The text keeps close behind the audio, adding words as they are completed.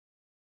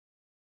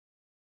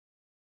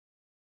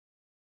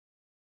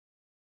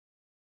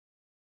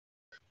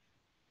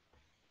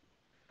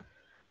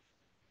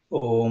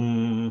ओम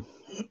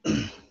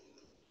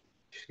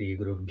श्री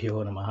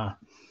गुरुभ्यो नमः।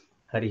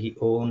 हरि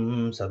ओम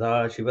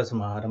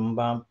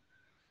सदाशिवसमारंभां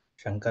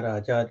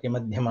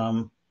शंकराचार्यमध्यमाम्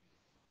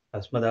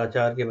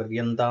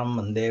अस्मदाचार्यपर्यन्तां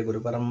वन्दे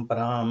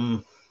गुरुपरम्परां।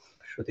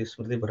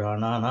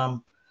 श्रुतिस्मृतिपुराणानाम्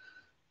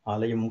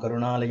आलयं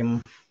करुणालयं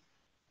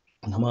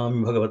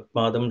नमामि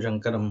भगवत्पादं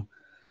शङ्करं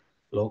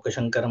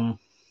लोकशङ्करं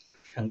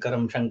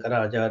शङ्करं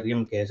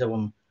शङ्कराचार्यं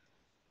केशवं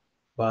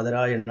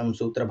बादरायणं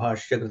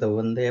सूत्रभाष्यकृतौ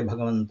वन्दे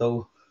भगवन्तौ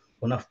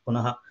पुनः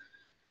पुनः।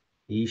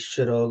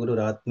 ईश्वरो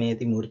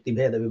गुरुरात्मेति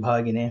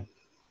मूर्तिभेदविभागिने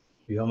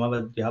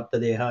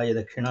व्योमवद्व्याप्तदेहाय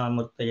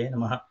दक्षिणामूर्तये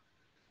नमः।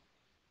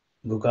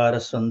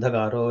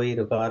 गुकारस्वन्धकारो वै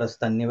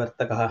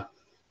ऋकारस्तन्निवर्तकः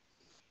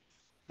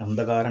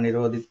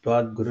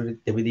अन्धकारनिरोधित्वात्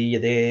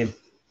गुरुरित्यभिधीयते।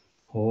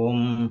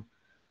 ॐ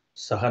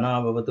सहना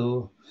भवतु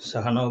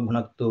सहनौ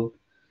भुनक्तु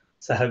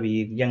सह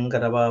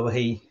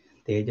वीर्यङ्करवावहै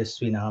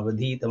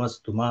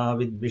तेजस्विनावधीतमस्तु मा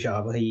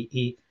विद्विषावहै।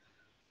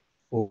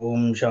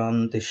 ॐ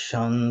शान्तिः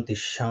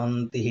शान्तिः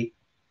शान्तिः।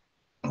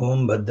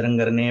 ॐ भद्रं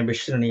कर्णेभिः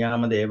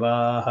शृणुयाम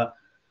देवाः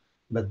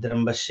भद्रं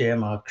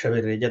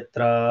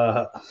पश्येमाक्षभिर्यजत्राः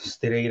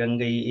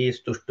स्थिरैरङ्गैः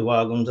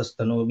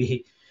स्तुष्टुवागुंसस्तनूभिः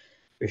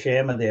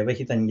विषेम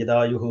देवहितं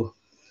यदायुः।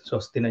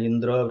 स्वस्ति न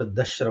इन्द्रो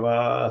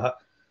वृद्धश्रवाः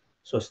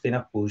स्वस्ति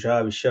नः पूषा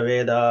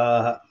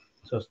विश्ववेदाः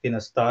स्वस्ति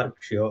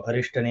नस्तार्क्ष्यो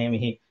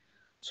अरिष्टनेमिः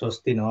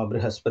स्वस्ति नो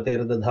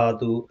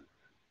बृहस्पतिर्दधातु।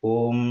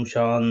 ॐ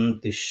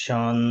शान्तिः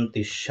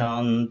शान्तिः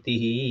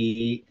शान्तिः।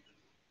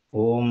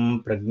 ॐ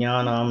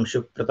प्रज्ञानां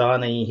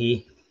शुप्रतानैः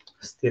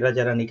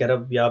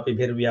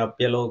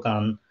स्थिरचरनिकरव्यापिभिर्व्याप्य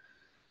लोकान्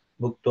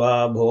भुक्त्वा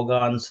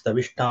भोगान्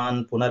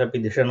स्तविष्टान् पुनरपि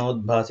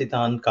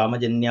धिषणोद्भासितान्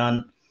कामजन्यान्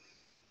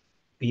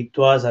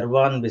पीत्वा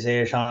सर्वान्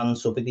विशेषान्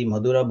सुपिति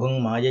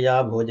मधुरभुङ् मायया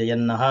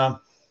भोजयन्नः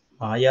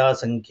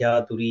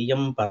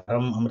मायासङ्ख्यातुरीयं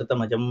परम्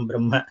अमृतमजं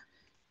ब्रह्म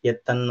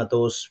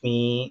यत्तन्नतोऽस्मि।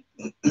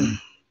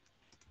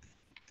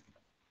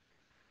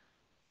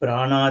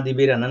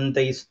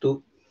 प्राणादिभिरनन्तैस्तु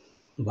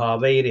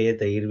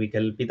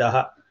भावैरेतैर्विकल्पितः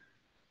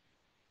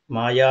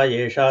माया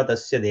एषा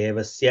तस्य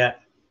देवस्य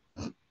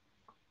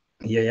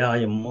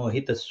ययायं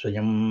मोहितः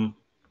स्वयं।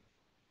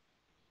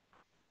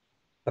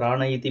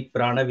 प्राण इति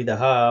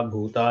प्राणविदः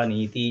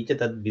भूतानीति च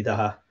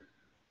तद्विदः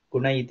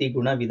गुण इति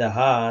गुणविदः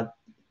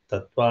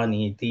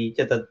तत्त्वानीति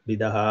च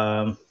तद्विदः।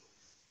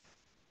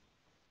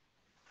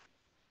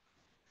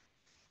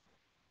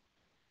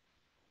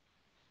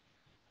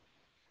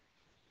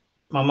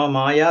 मम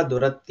माया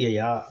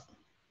दुरत्यया।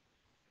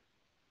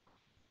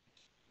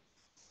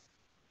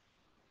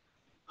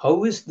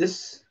 How is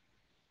this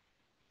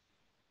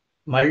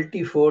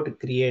multifold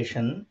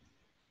creation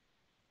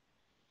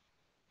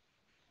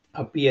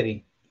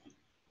appearing?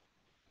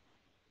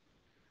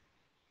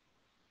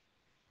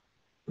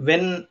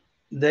 When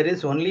there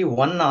is only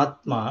one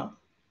Atma,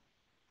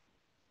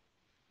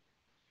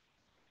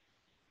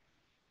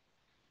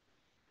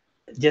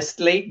 just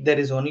like there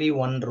is only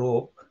one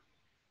rope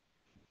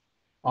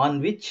on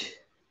which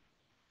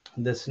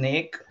the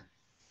snake,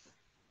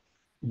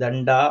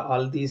 danda,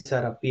 all these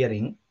are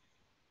appearing.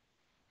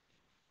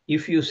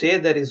 If you say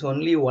there is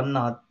only one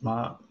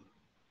Atma,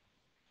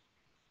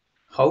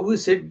 how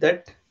is it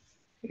that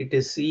it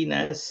is seen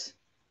as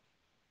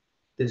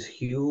this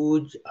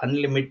huge,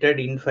 unlimited,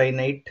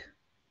 infinite,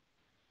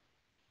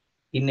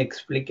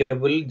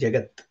 inexplicable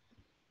Jagat?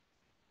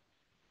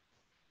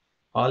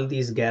 All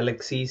these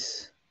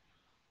galaxies,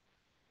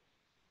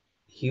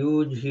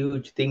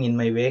 huge thing. In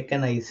my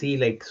waken I see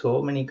like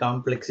so many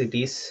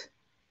complexities.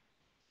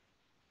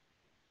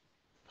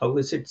 How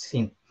is it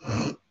seen?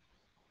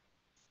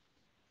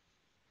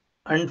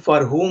 And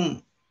for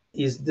whom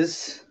is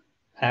this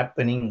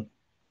happening?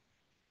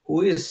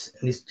 Who is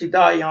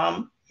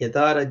nischitayam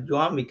yata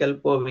rajvam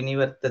vikalpo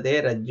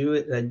vinivartate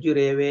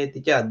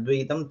rajjureveti cha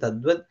advaitam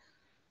tadvad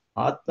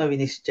atma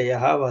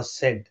vinischayah was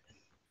said.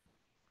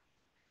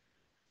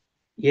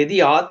 यदि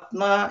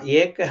आत्मा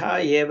एकः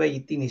एव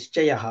इति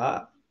निश्चयः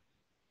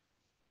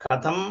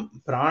कथं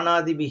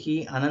प्राणादिभिः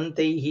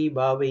अनन्तैः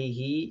भावैः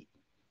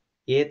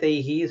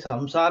एतैः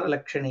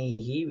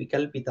संसारलक्षणैः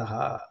विकल्पितः?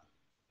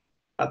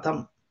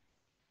 कथं?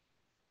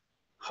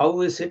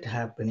 How is it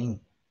happening?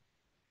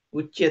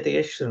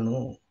 उच्यते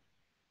शृणु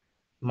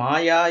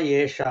माया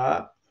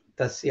एषा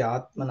तस्य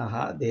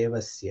आत्मनः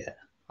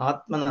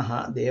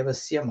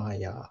देवस्य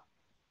माया.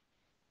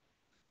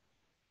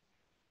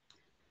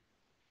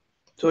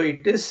 So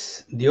it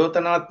is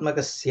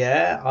द्योतनात्मकस्य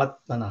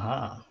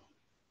आत्मनः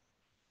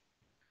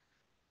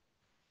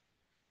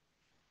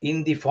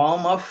in the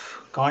form of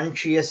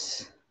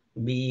conscious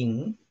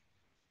being.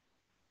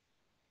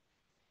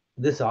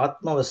 This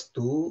Atma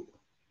Vastu,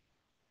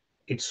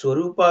 its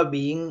Swarupa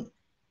being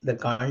the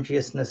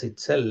consciousness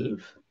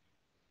itself,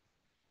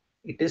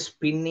 it is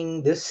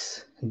spinning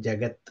this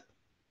Jagat.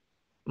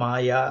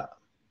 Maya,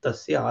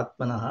 tasya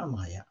Atmanaha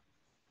Maya.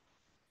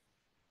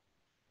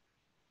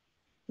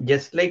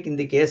 Just like in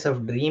the case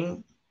of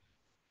dream,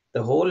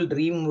 the whole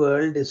dream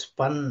world is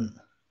spun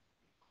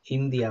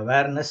in the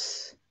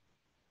awareness.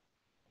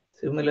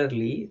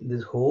 Similarly,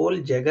 this whole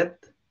Jagat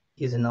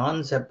is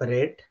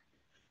non-separate,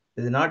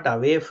 is not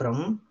away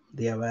from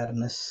the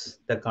awareness,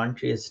 the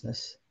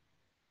consciousness,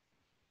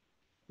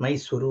 my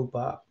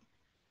Swarupa.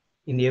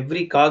 In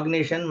every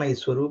cognition, my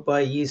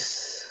Swarupa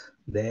is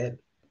there.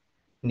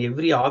 In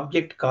every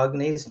object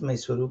cognized, my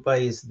Swarupa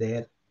is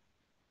there.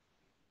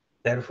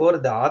 Therefore,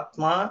 the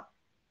Atma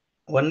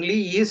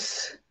only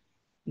is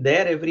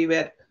there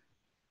everywhere.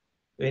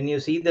 When you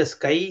see the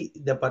sky,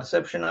 the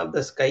perception of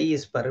the sky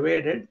is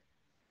pervaded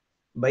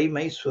by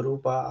my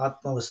Swarupa,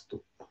 Atma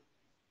Vastu.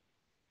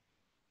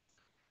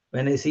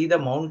 When I see the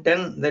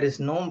mountain, there is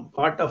no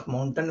part of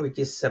mountain which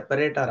is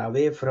separate or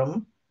away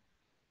from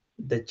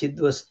the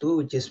Chidvastu,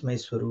 which is my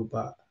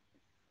Swarupa.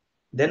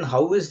 Then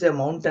how is the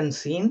mountain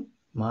seen?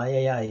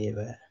 Mayaya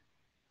eva.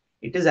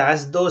 It is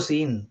as though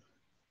seen,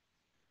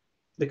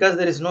 because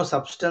there is no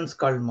substance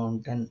called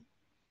mountain.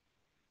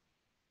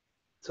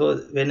 So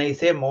when I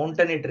say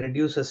mountain, it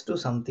reduces to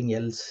something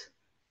else.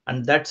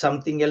 And that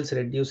something else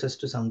reduces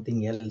to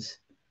something else.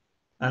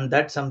 And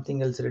that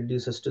something else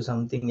reduces to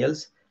something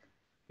else.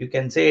 You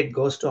can say it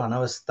goes to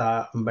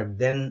Anavastha, but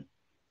then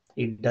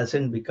it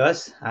doesn't,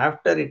 because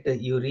after it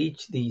you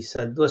reach the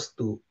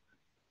Sadvastu.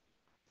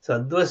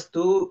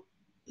 Sadvastu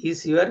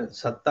is your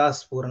Satta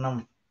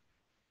Spurnam,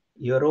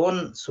 your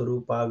own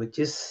Surupa, which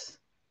is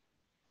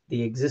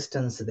the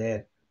existence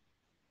there.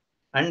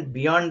 And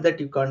beyond that,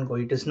 you can't go.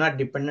 It is not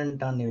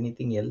dependent on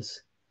anything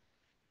else.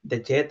 The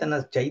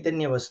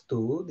Chaitanya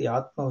Vastu, the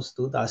Atma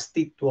Vastu, the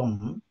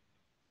Astitvam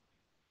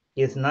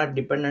is not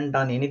dependent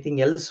on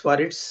anything else for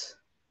its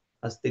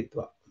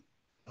Astitva.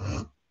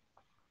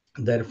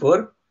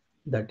 Therefore,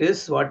 that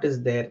is what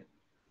is there.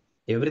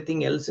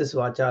 Everything else is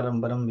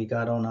Vacharambaram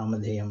Vikaro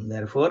Namadheyam.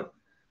 Therefore,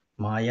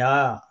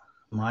 Maya,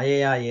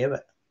 Mayaya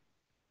eva.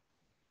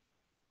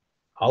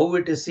 How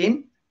it is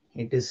seen?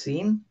 It is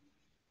seen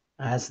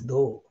as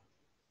though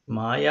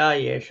Maya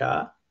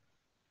Yesha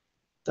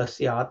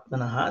Tasya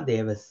Atmanaha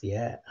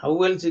Devasya.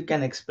 How else you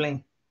can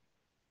explain?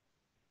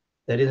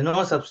 There is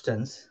no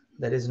substance.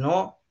 There is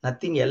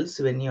nothing else.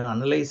 When you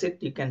analyze it,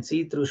 you can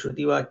see through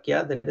Shruti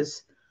Vakya that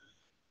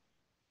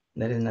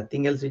there is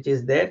nothing else which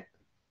is there.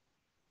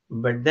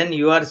 But then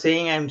you are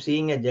saying I am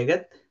seeing a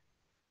Jagat.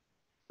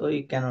 So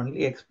you can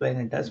only explain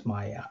it as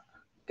Maya.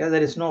 Because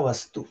there is no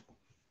Vastu.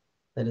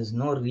 There is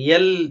no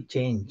real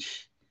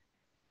change.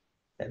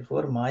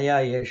 Therefore,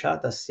 Maya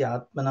Yesha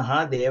Tasya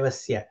Atmanaha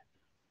Devasya.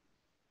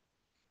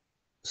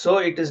 So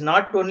it is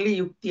not only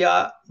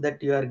Yuktya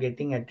that you are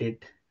getting at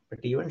it, but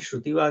even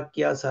Shruti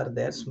Vakyas are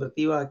there,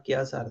 Smriti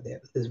Vakyas are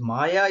there. This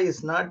Maya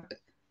is not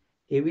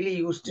heavily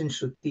used in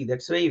Shruti.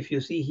 That's why if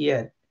you see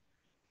here,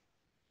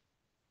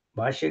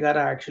 Bhashyakara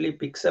actually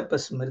picks up a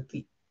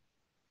Smriti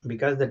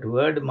because that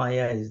word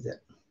Maya is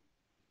there.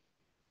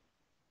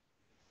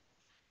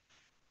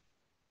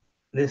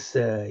 This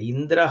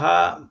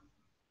Indraha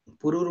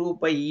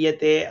Pururupa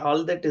Iyate,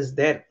 all that is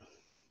there.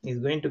 He's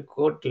going to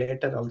quote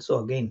later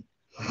also again.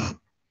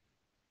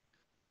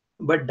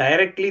 But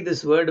directly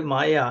this word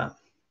Maya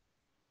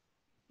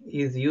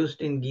is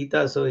used in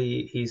Gita, so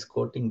he is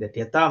quoting that.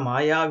 Yata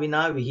Maya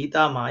Vina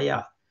Vihita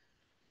Maya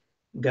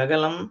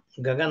Gaganam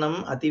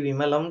Ati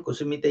Vimalam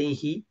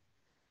Kusumitaihi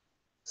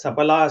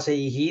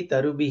Sapalashaihi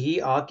Tarubihi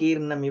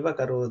Akirnamiva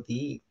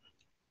Karoti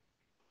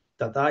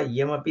Tata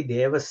Yamapi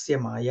Devasya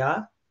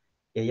Maya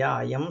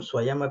Yaya Ayam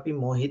Swayamapi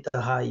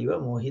Mohitaha Iva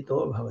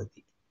Mohito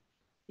Bhavati.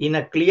 In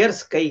a clear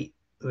sky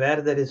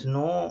where there is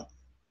no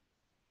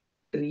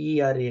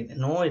tree or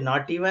no,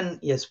 not even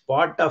a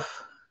spot of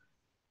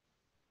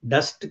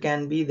dust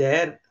can be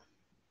there,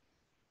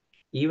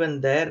 even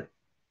there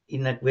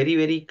in a very,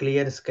 very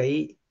clear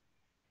sky,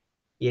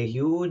 a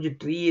huge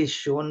tree is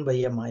shown by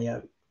a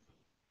Maya.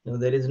 No,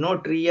 there is no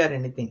tree or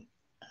anything,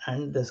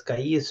 and the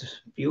sky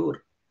is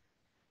pure.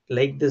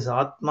 Like this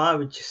Atma,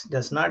 which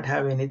does not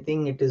have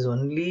anything, it is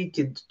only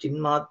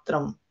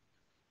Chinmatram.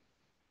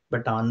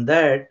 But on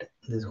that,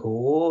 this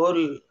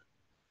whole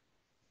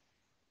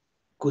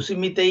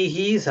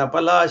Kusumitaihi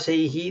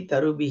Sapalashaihi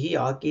Tarubihi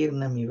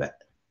Akirnamiva.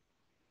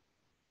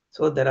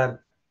 So there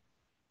are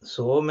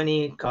so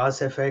many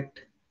cause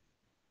effect,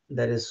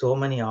 there is so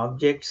many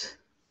objects,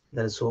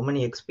 there are so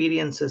many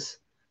experiences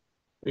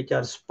which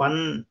are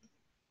spun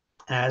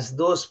as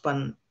though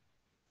spun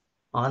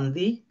on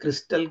the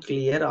crystal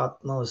clear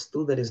Atma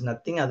Vastu. There is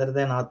nothing other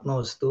than Atma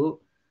Vastu.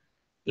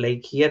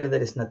 Like here,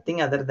 there is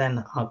nothing other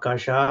than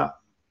Akasha.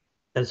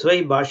 That's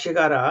why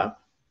Bhashyakara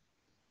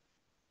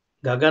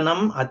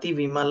Gaganam Ati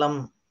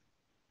Vimalam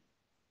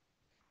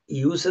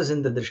uses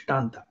in the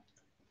Drishtanta.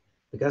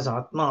 Because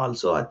Atma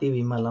also Ati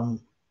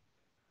Vimalam.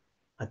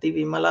 Ati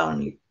Vimala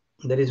only.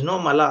 There is no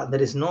Mala,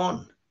 there is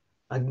no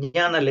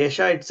Ajnana.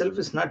 Lesha itself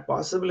is not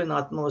possible in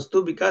Atma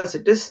Vastu because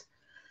it is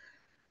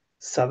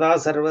Sada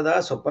Sarvada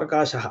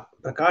Swaprakashaha,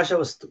 Prakasha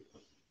Vastu.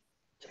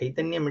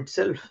 Chaitanyam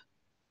itself,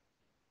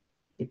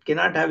 it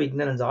cannot have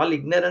ignorance. All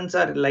ignorance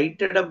are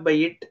lighted up by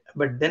it,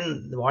 but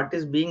then what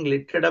is being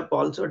lighted up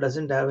also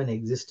doesn't have an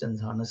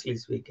existence, honestly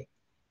speaking.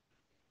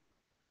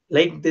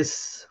 Like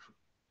this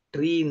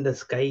tree in the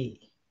sky,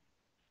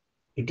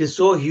 it is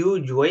so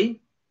huge. Why?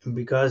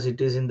 Because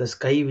it is in the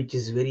sky, which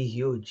is very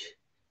huge.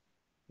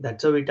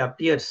 That's how it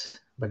appears.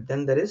 But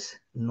then there is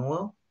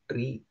no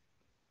tree.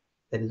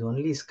 There is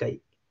only sky.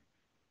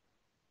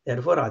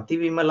 Therefore,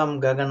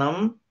 Ativimalam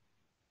Gaganam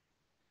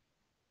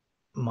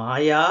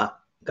Maya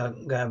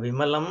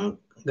Vimalam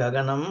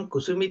Gaganam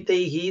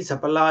Kusumitaihi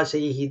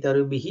Sapalashaihi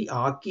Tarubihi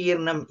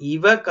Akirnam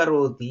Iva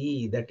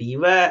Karoti. That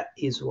Iva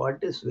is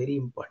what is very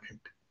important.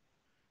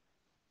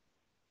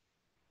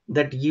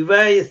 That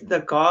Iva is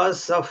the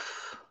cause of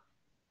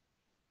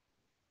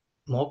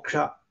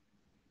moksha.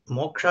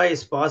 Moksha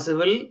is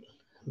possible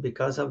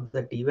because of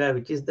that Iva,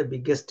 which is the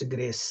biggest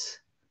grace.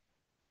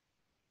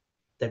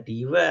 That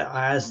Iva,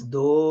 as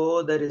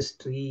though there is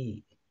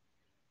tree,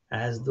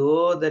 as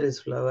though there is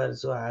flower,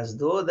 so as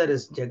though there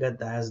is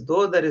Jagat, as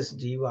though there is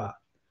Jiva,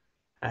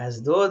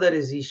 as though there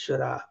is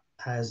Ishvara,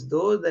 as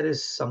though there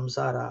is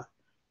Samsara,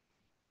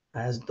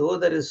 as though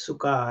there is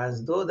Sukha,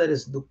 as though there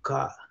is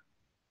Dukkha.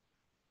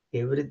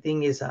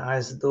 Everything is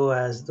as though,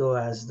 as though,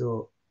 as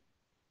though.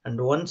 And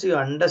once you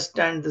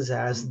understand this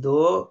as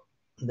though,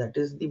 that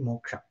is the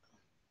moksha.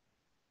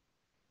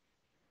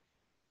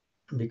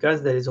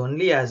 Because there is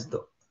only as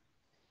though.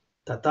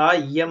 Tata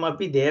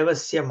iyamapi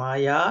devasya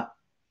maya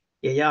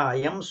yaya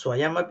ayam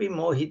swayamapi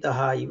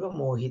mohitaha iva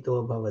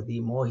mohito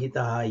bhavati.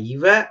 Mohitaha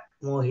iva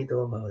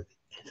mohito bhavati.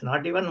 It's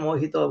not even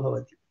mohito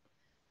bhavati.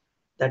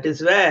 That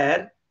is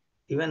where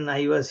even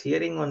I was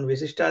hearing on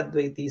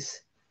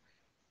Visishtadvaiti's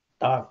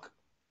talk,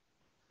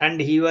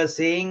 and he was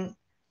saying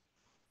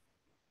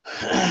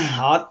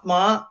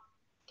Atma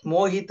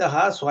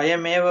mohitaha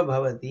swayameva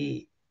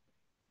bhavati.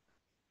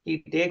 He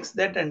takes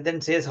that and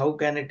then says, how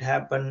can it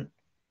happen?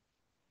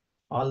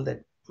 All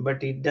that.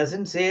 But it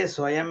doesn't say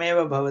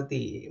swayameva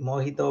bhavati,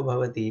 mohito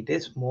bhavati. It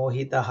is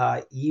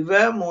mohitaha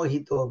iva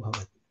mohito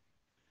bhavati.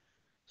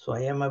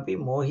 Swayamapi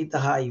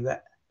mohitaha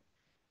iva.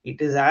 It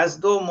is as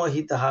though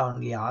mohitaha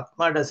only.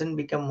 Atma doesn't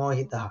become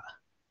mohitaha.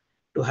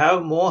 To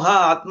have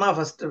moha, Atma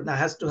first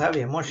has to have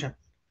emotion.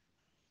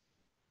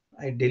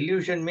 A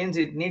delusion means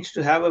it needs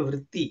to have a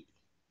vritti.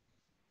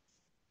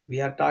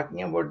 We are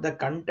talking about the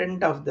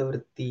content of the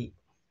vritti,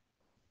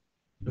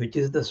 which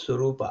is the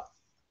surupa.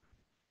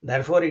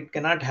 Therefore, it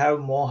cannot have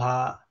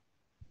moha.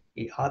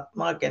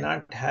 Atma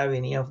cannot have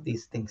any of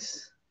these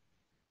things.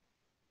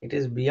 It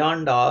is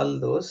beyond all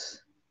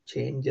those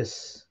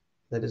changes.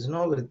 There is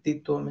no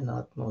vrittitvam in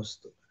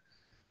Atmastu.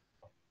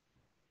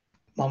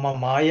 Mama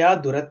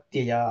Maya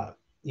Duratyaya.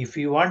 If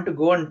you want to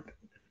go and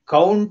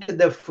count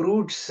the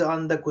fruits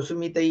on the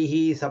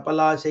Kusumitaihi,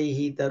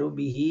 Sapalashaihi,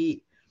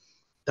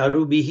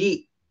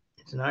 Tarubihi,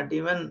 it's not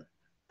even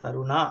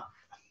Taruna.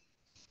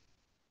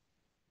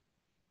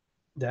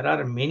 There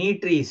are many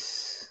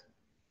trees.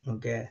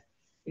 Okay.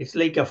 It's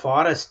like a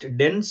forest,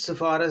 dense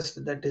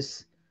forest that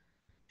is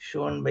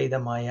shown by the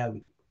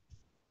Mayavi.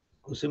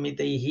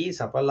 Kusumitaihi,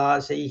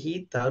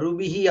 Sapalashaihi,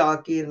 Tarubihi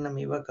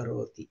Akirnamiva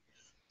Karoti.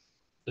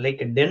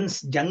 Like a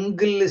dense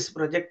jungle is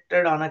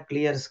projected on a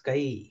clear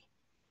sky.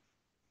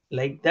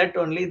 Like that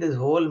only this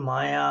whole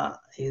Maya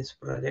is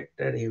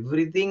projected.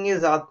 Everything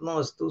is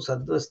Atmavastu,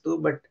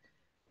 Sadvastu, but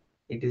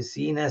it is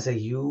seen as a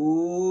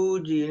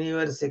huge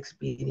universe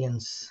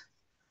experience.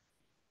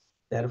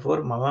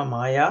 Therefore, Mama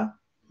Maya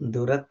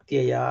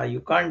Duratyaya. You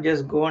can't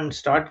just go and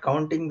start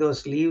counting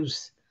those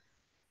leaves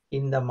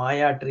in the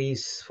Maya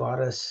trees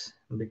forest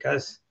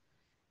because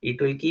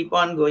it will keep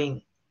on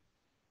going.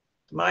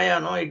 Maya,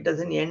 no, it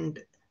doesn't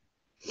end.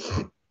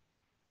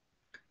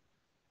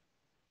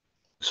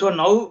 So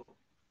now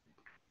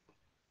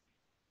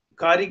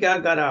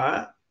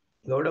Karikakara,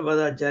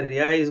 Gaudapada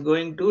Karika is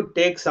going to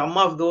take some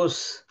of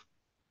those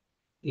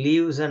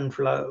leaves and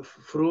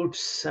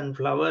fruits and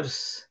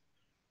flowers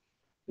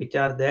which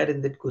are there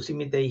in that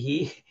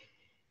Kusimitaihi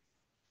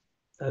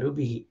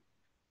Rubihi.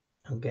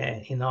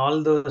 Okay, in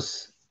all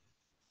those.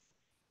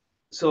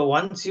 So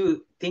once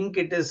you think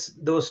it is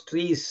those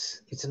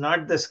trees, it's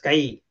not the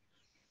sky.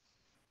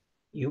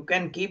 You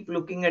can keep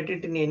looking at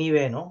it in any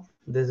way, no?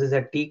 This is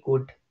a teak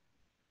wood.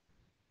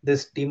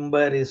 This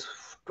timber is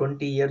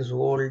 20 years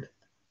old.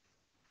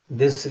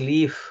 This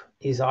leaf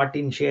is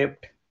artin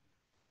shaped.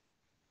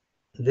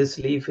 This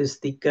leaf is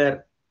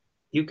thicker.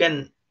 You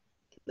can,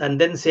 and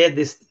then say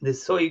this.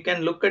 So you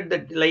can look at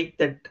that like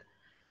that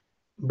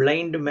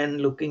blind men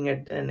looking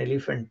at an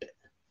elephant.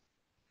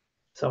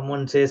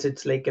 Someone says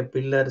it's like a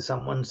pillar.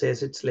 Someone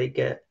says it's like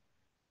a,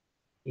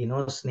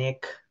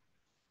 snake.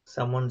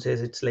 Someone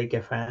says it's like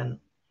a fan.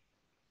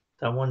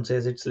 Someone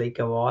says it's like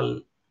a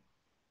wall.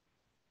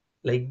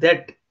 Like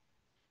that,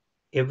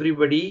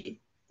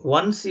 everybody,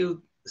 once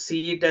you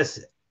see it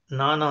as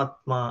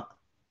non-atma,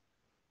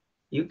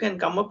 you can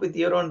come up with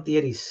your own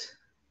theories.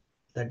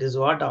 That is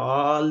what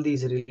all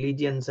these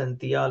religions and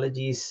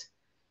theologies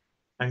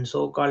and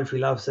so-called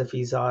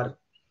philosophies are,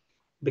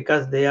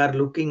 because they are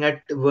looking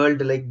at the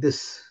world like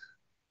this.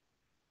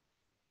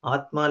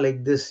 Atma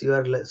like this. You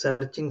are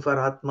searching for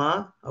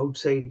Atma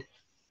outside.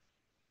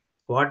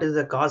 What is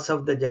the cause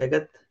of the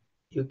Jagat?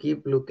 You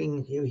keep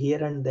looking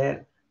here and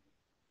there.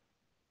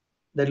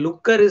 The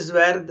looker is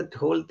where that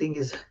whole thing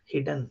is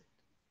hidden.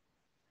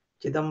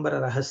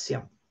 Chidambara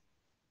Rahasyam.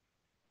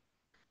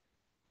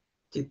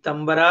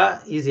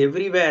 Chitambara is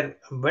everywhere,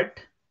 but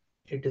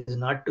It is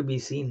not to be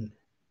seen.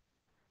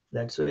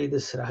 That's why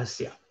this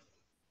rahasya.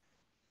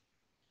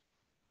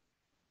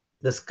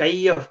 The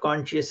sky of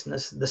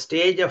consciousness, the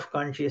stage of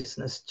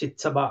consciousness,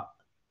 Chitsabha.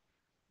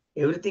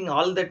 Everything,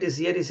 all that is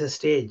here is a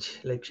stage,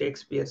 like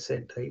Shakespeare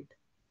said, right?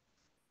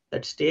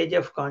 That stage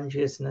of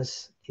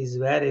consciousness is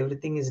where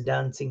everything is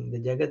dancing. The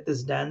Jagat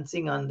is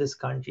dancing on this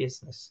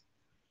consciousness.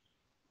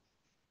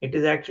 It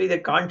is actually the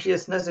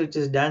consciousness which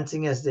is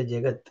dancing as the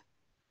Jagat.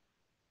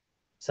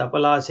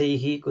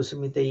 Sapalasaihi,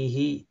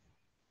 Kusumitaihi,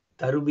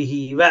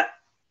 Tarubihi, Iva.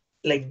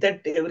 Like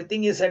that,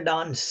 everything is a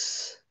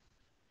dance,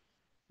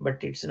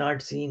 but it's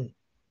not seen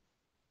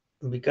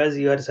because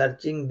you are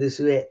searching this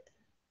way.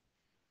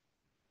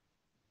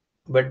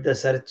 But the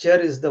searcher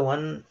is the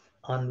one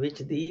on which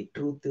the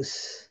truth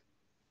is.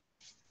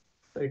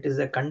 So it is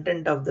the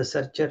content of the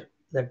searcher,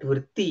 that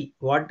vritti.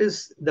 What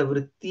is the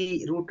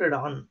vritti rooted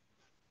on?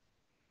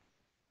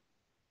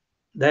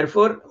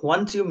 Therefore,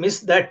 once you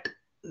miss that,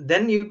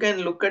 then you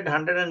can look at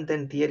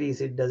 110 theories.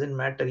 It doesn't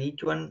matter.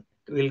 Each one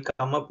will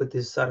come up with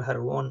his or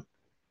her own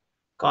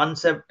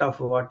concept of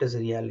what is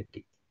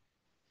reality.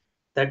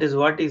 That is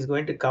what is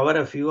going to cover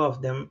a few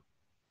of them,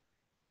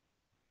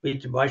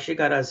 which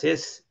Bhashyakara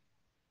says,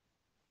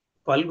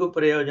 Palgu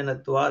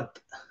Prayojanatvat.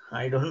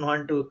 I don't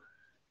want to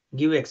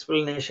give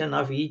explanation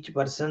of each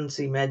person's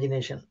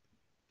imagination.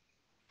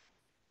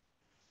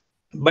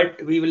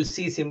 But we will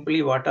see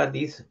simply what are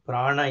these.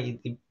 Prana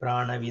iti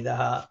prana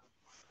vidaha,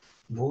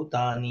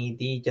 bhutani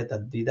iti cha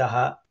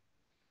tadvidaha,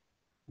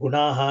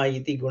 gunaha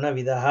iti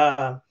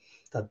gunavidaha,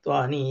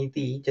 tattvani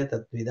iti cha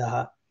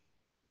tatvidaha.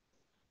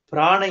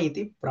 Prana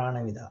iti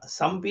pranavidaha.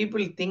 Some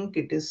people think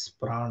it is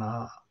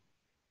prana.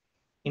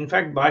 In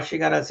fact,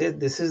 Bhashyakara says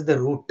this is the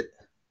root.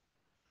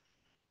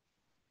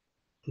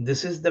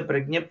 This is the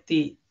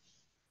prajnapti,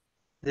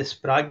 this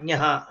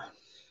prajnaha,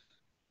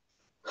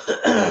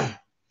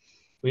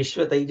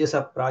 Vishwa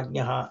Taijasa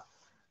prajnaha.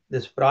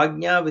 This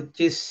prajna, which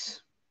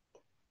is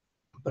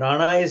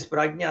prana, is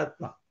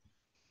prajnatma,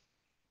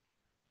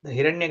 the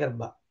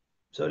Hiranyagarbha.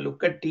 So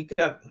look at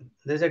Tika.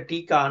 There's a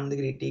Tika on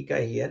the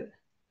Tika here.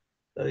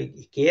 So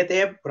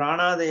Kete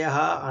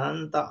Pranadayaha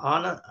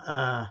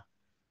Ananta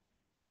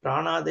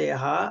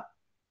Pranadayaha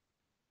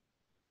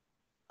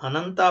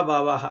Ananta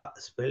Bhavaha,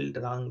 spelled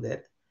wrong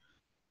there.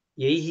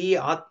 Yehi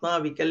Atma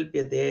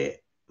Vikalpyate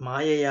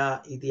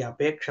Mayaya iti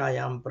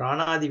Apekshayam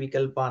Pranadi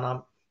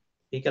Vikalpanam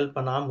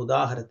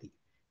Udaharati.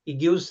 He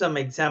gives some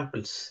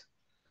examples.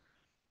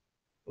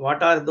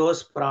 What are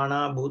those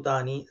prana,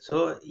 bhutani?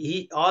 So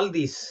all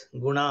these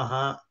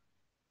gunaha,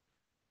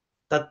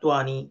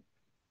 tattvani,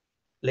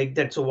 like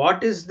that. So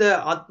what is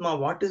the atma?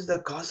 What is the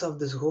cause of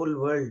this whole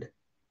world?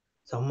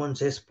 Someone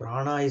says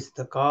prana is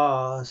the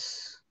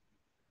cause.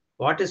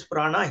 What is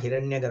prana?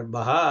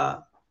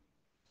 Hiranyagarbha.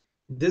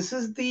 This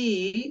is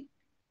the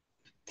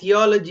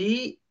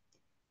theology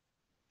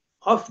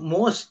of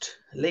most,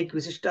 like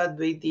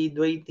Visishtadvaiti,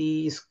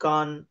 Dvaiti,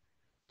 ISKCON,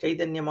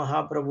 Chaitanya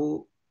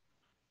Mahaprabhu,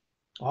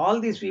 all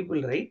these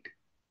people, right,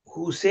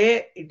 who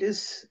say it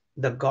is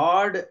the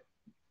God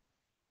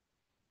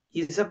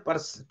is a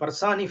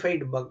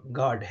personified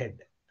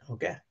Godhead.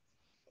 Okay.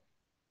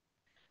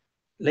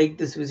 Like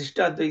this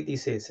Visishtadvaiti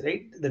says,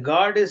 right? The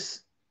God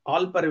is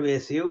all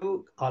pervasive,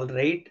 all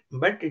right,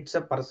 but it's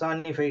a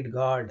personified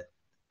God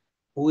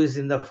who is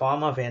in the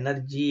form of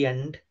energy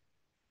and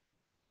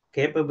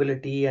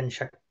capability and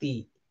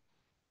Shakti.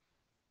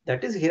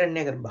 That is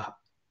Hiranyagarbha.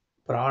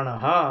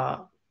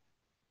 Pranaha,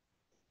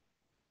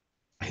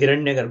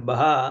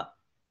 Hiranyagarbha,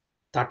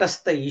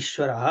 Tatastha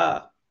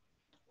Ishvara.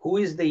 Who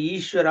is the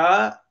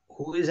Ishvara?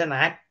 Who is an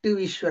active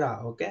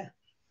Ishvara? Okay.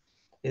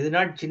 It is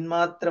not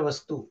Chinmatra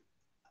Vastu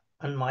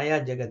and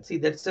Maya Jagat. See,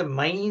 that's a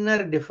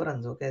minor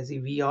difference. Okay. See,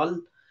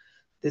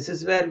 this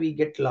is where we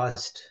get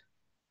lost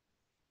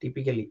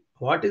typically.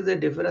 What is the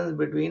difference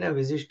between a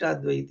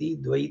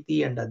Visishtadvaiti,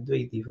 Dvaiti, and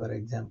Advaiti, for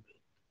example?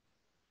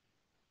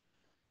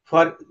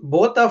 For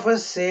both of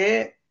us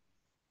say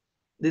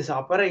this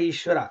Apara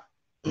Ishvara,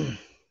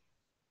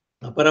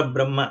 Apara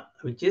Brahma,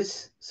 which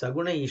is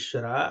Saguna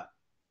Ishvara,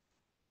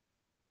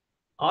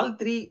 all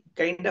three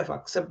kind of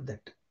accept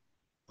that.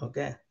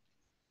 Okay.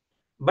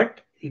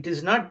 But it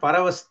is not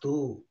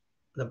Paravastu.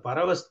 The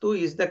Paravastu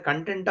is the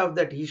content of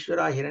that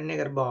Ishvara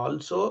Hiranyagarbha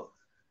also.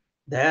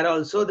 There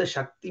also the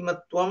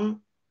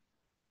Shaktimatvam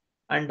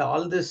and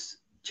all this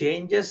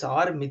changes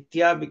are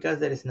Mithya, because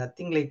there is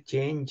nothing like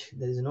change.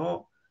 There is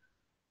no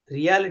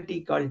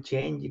reality called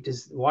change. It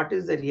is what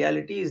is the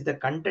reality is the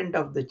content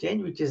of the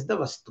change, which is the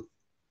Vastu.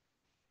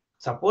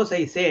 Suppose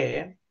I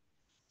say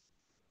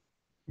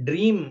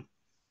dream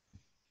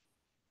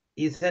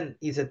is a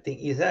thing,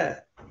 is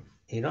a,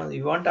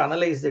 you want to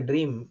analyze the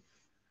dream.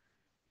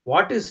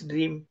 What is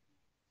dream?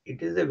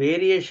 It is a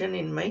variation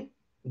in my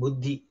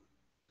buddhi.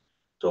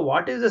 So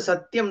what is the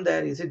satyam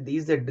there? Is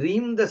the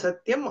dream the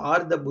satyam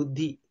or the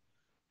buddhi?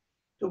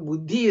 So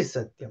buddhi is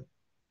satyam.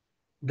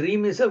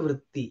 Dream is a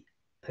vritti,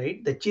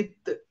 right? The chit,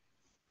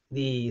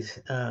 the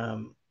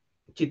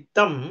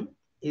chittam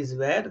is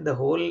where the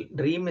whole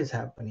dream is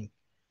happening.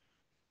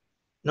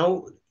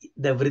 Now,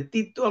 the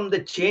vrittitvam,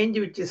 the change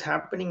which is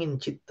happening in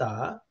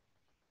chitta,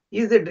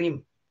 is the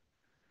dream.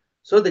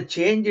 So the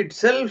change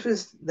itself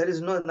is, there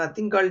is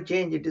nothing called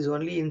change, it is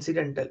only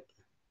incidental.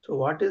 So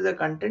what is the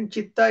content?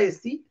 Chitta is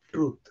the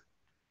truth.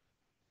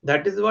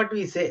 That is what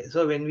we say.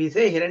 So when we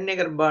say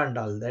Hiranyagarbha and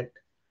all that,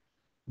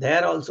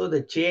 there also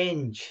the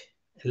change,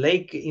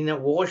 like in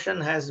an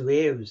ocean has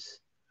waves.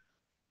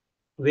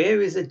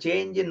 Wave is a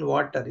change in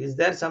water. Is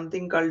there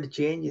something called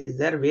change? Is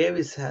there wave?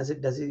 Is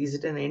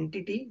it an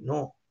entity?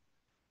 No.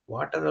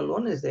 Water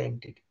alone is the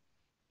entity.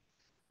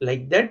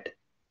 Like that,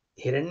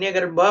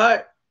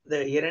 Hiranyagarbha, the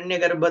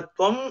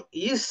Hiranyagarbhatvam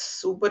is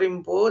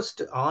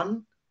superimposed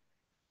on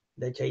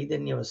the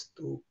Chaitanya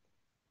Vastu.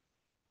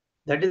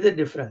 That is the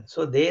difference.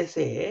 So they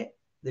say,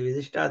 the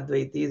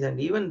Visishtadvaitis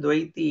and even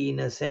Dvaiti in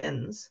a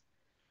sense,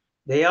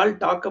 they all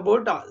talk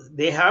about,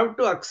 they have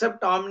to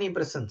accept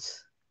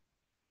omnipresence.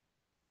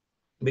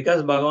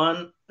 Because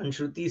Bhagavan and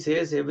Shruti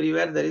says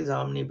everywhere there is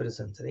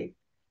omnipresence, right?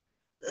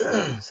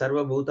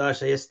 Sarva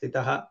Bhutashaya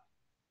Stitaha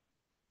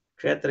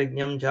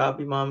Kshetrajnam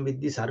Chapi Mam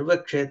Vidhi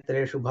Sarva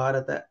Kshetreshu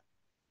Bharata.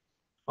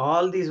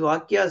 All these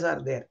Vakyas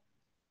are there.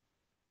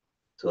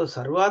 So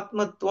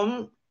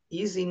Sarvatmatvam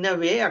is in a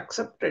way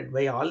accepted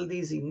by all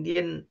these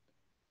Indian,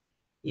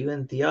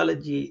 even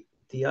theologians,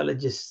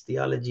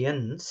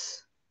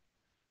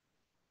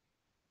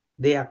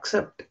 they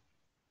accept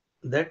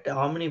that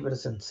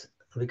omnipresence.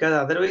 Because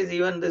otherwise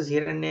even this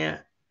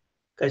Hiranya,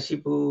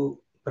 Kashipu,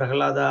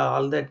 Prahlada,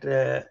 all that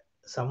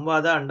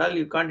Samvada and all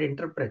you can't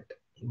interpret.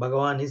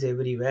 Bhagavan is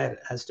everywhere,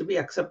 has to be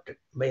accepted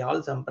by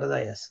all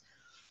sampradayas.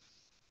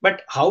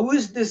 But how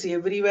is this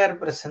everywhere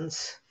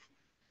presence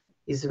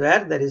is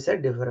where there is a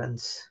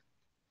difference.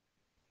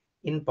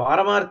 In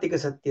Paramarthika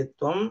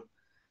Satyatvam,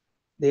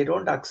 they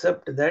don't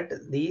accept that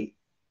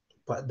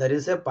there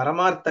is a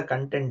Paramartha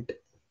content,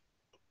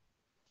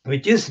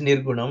 which is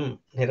Nirgunam,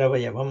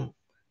 Niravayavam,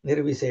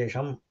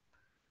 Nirvisesham.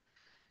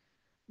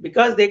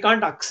 Because they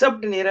can't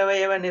accept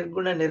Niravayava,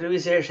 Nirguna,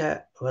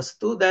 Nirvisesha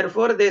Vastu,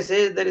 therefore they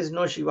say there is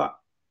no Shiva.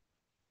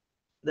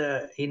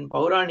 In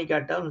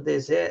Pauranika terms, they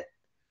say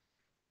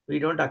we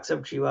don't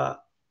accept Shiva.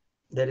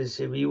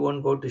 We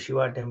won't go to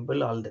Shiva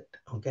temple, all that.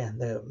 Okay,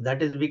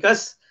 that is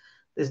because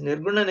this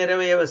Nirguna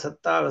Niravayava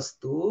Satta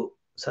Vastu,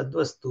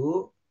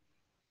 Sadvastu,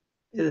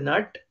 is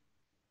not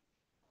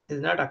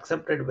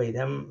accepted by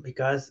them,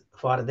 because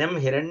for them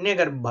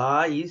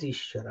Hiranyagarbha is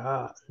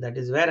Ishvara. That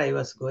is where I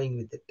was going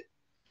with it.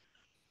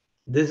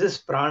 This is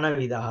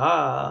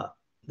Pranavidaha.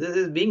 This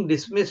is being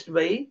dismissed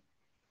by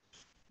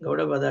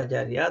Gaudapada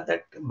Karika,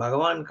 that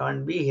Bhagavan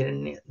can't be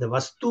the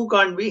Vastu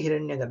can't be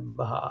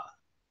Hiranyagarbha.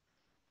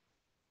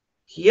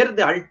 Here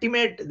the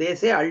ultimate, they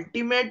say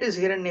ultimate is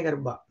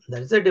Hiranyagarbha.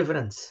 That's the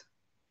difference.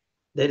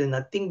 There is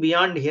nothing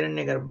beyond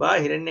Hiranyagarbha.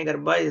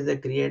 Hiranyagarbha is the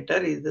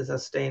creator, is the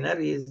sustainer,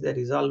 is the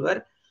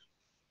resolver,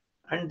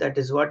 and that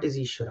is what is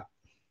Ishvara.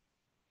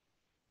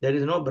 There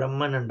is no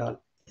Brahman and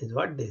all, is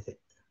what they say.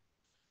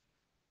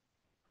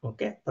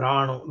 Okay,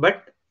 Prano.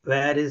 But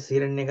where is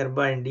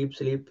Hiranyagarbha in deep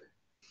sleep?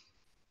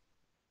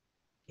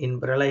 In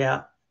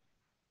Pralaya.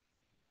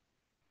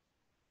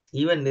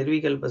 Even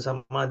Nirvikalpa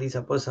Samadhi,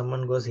 suppose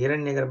someone goes,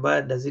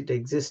 Hiranyagarbha, does it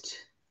exist?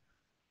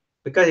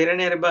 Because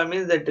Hiranyagarbha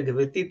means that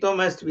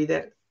Vittitvam has to be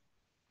there.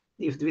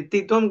 If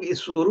Vittitvam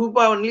is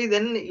Swarupa only,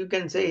 then you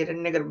can say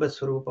Hiranyagarbha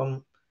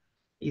Swarupam.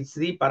 It's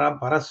the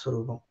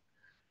Paraswarupam.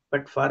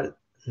 But for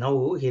now,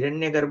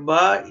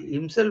 Hiranyagarbha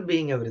himself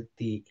being a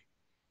Vritti,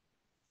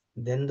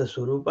 then the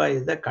Swarupa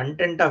is the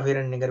content of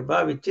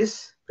Hiranyagarbha, which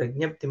is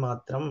Prajnapti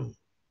Matram.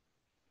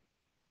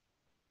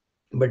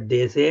 But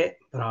they say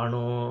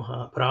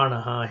Pranaha,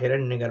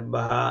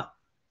 Hiranyagarbha,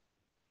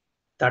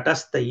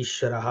 Tatastha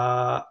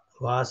Ishvaraha,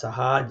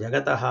 Vasaha,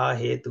 Jagataha,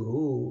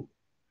 Hetuhu.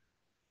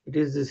 It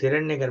is this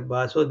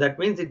Hiranyagarbha. So that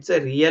means it's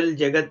a real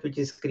Jagat which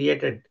is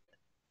created.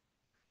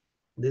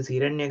 This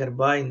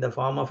Hiranyagarbha in the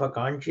form of a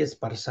conscious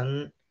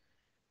person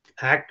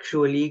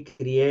actually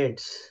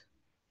creates.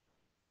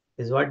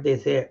 Is what they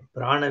say.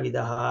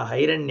 Pranavidaha,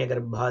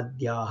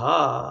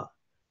 Hiranyagarbhadhyaha.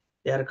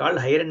 They are called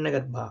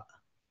Hiranyagarbha.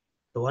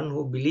 The one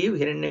who believe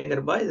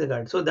Hiranyagarbha is a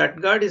god. So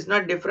that god is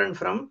not different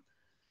from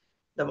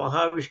the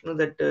Mahavishnu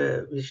that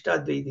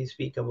Vishtadvaiti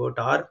speak about,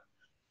 or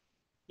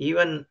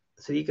even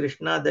Sri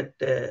Krishna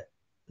that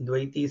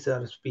Dvaitis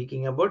are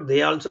speaking about.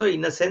 They also,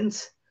 in a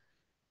sense,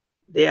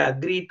 they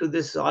agree to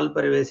this all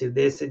pervasive.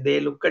 They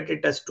look at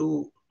it as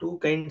two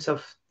kinds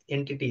of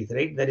entities,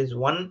 right? There is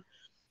one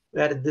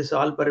where this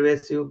all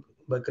pervasive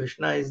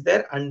Krishna is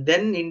there, and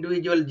then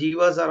individual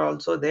jivas are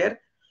also there,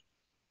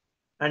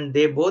 and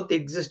they both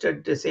exist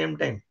at the same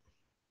time.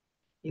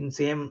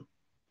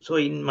 So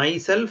in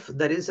myself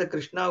there is a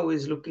Krishna who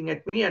is looking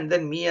at me, and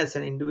then me as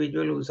an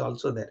individual who is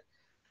also there.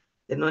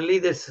 Then only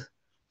this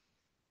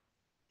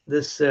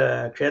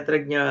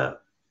Kshetrajna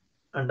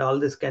and all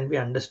this can be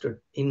understood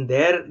in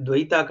their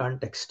Dvaita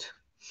context.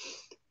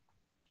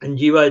 And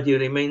Jiva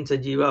remains a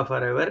Jiva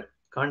forever,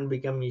 can't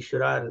become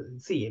Ishvara.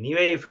 See,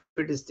 anyway, if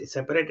it is a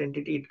separate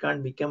entity, it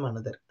can't become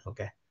another.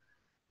 Okay,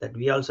 that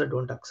we also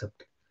don't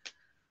accept.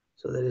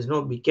 So there is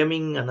no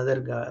becoming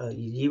another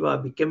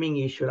Jiva, becoming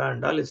Ishvara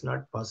and all is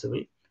not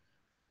possible.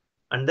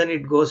 And then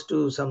it goes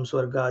to some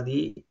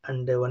Swargadi,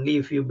 and only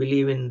if you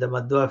believe in the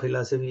Madhva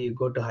philosophy, you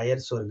go to higher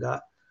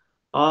Swarga.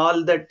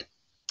 All that,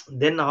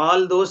 then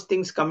all those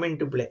things come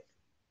into play.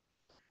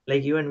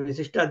 Like even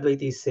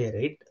Visishtadvaitis say,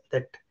 right,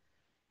 that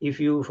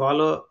if you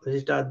follow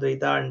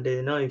Visishtadvaita and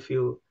if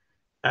you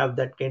have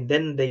that kind,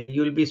 then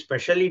you will be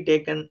specially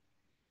taken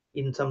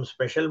in some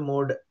special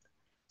mode.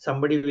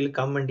 Somebody will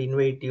come and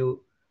invite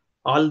you.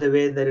 All the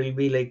way there will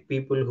be like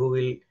people who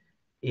will,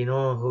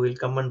 who will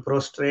come and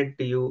prostrate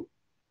to you,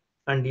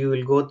 and you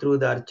will go through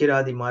the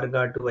Archiradi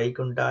Marga to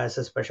Vaikunta as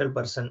a special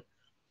person.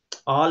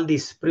 All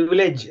this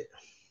privilege,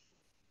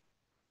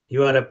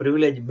 you are a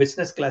privileged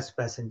business class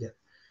passenger.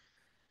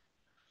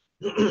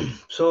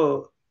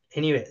 So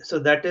anyway, so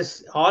that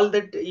is all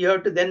that you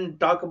have to then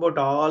talk about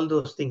all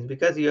those things,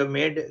 because you have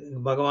made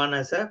Bhagavan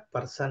as a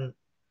person,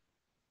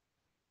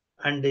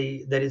 and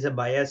there is a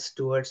bias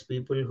towards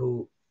people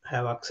who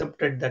have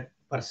accepted that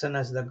person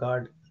as the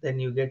god.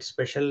 Then you get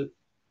special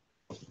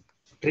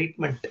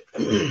treatment.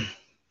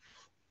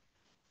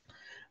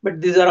 But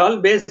these are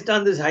all based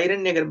on this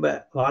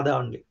Hiranyagarbha Vada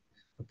only.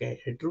 Okay,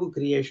 a true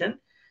creation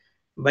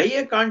by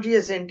a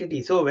conscious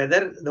entity. So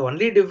whether the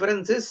only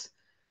difference is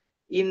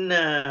in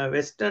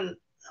Western,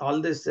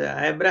 all this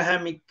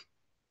Abrahamic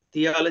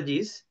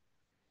theologies,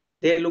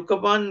 they look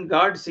upon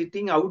God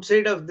sitting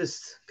outside of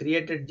this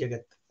created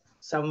Jagat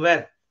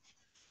somewhere,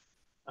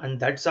 and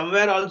that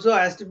somewhere also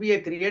has to be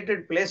a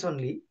created place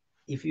only,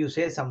 if you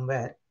say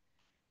somewhere.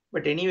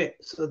 But anyway,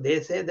 so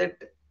they say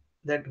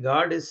that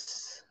God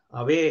is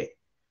away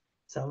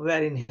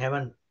somewhere in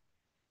heaven.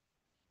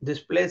 This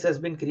place has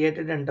been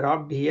created and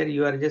dropped here.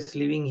 You are just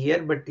living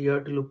here, but you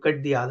have to look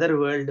at the other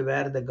world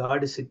where the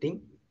God is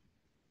sitting,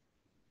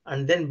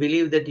 and then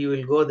believe that you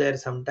will go there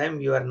sometime.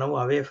 You are now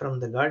away from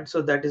the God.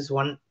 So that is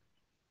one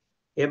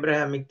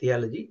Abrahamic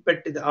theology.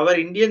 But our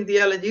Indian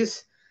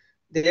theologies,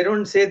 they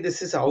don't say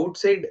this is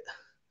outside.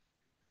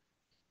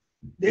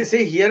 They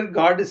say here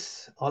God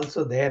is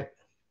also there,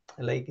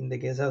 like in the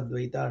case of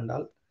Dvaita and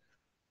all.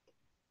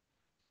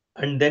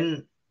 And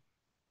then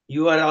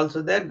you are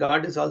also there.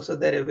 God is also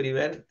there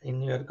everywhere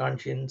in your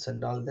conscience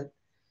and all that.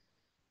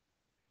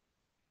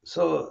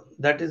 So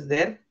that is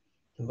there.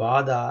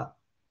 Vada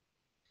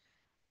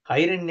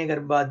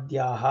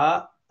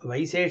Hiranyagarbhadyaha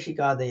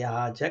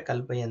Vaiseshikadayaha cha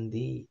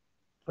kalpayandi.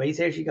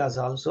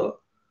 Vaiseshikas also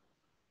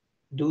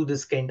do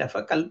this kind of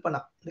a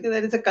kalpana. Because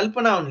there is a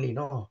kalpana only,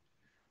 no?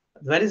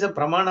 There is a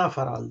pramana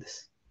for all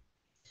this.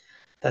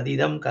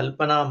 Tadidam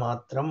kalpana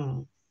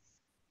matram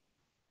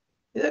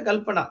is a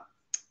kalpana.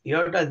 You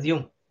have to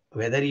assume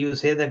whether you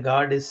say the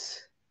God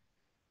is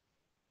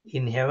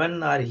in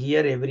heaven or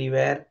here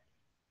everywhere.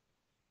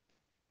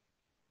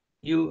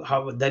 You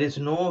have, there is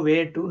no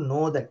way to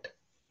know that.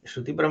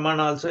 Shruti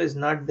Pramana also is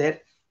not there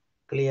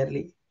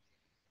clearly.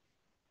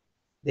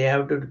 They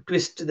have to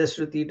twist the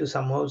Shruti to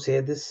somehow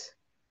say this.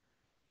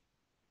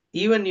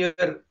 Even your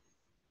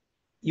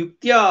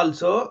Yuktya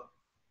also,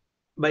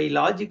 by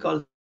logic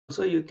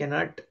also, you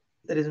cannot,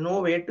 there is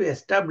no way to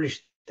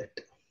establish that.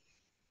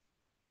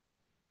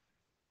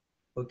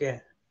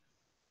 Okay.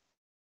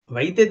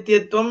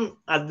 Vaidyatyatvam,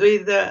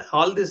 Advaita,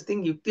 all this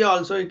thing, Yuktya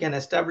also you can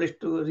establish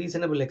to a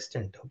reasonable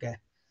extent. Okay.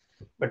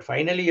 But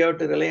finally, you have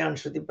to rely on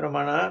Shruti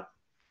Pramana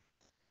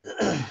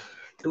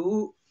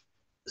to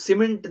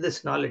cement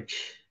this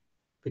knowledge,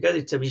 because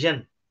it's a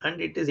vision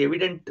and it is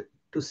evident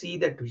to see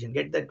that vision,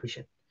 get that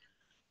vision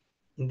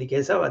in the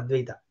case of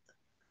Advaita.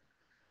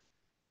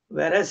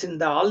 Whereas in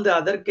all the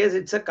other case,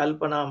 it's a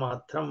Kalpana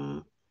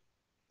Matram.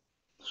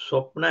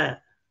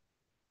 Swapna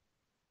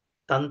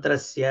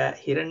Tantrasya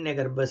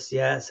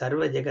Hiranyagarbhasya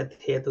Sarva Jagat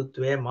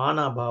Hetutve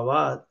Mana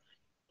Bhavat.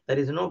 There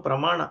is no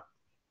Pramana.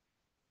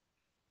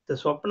 The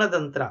Swapna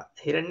Tantra,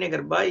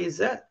 Hiranyagarbha is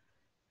a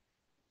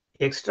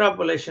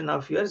extrapolation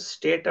of your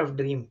state of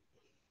dream.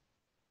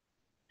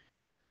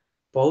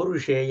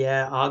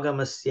 Paurusheya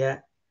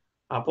Agamasya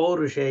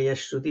Apaurushaya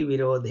Shruti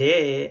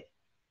Virodhe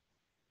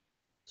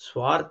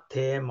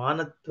Swarte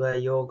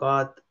Manatva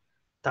Yogat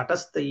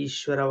Tatastha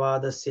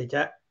Ishwaravadasya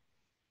cha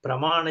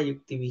Pramana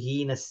Yukti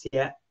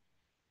Vihinasya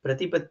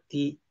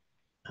Pratipatti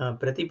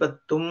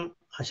Pratipattum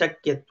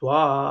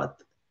Ashakyatvat.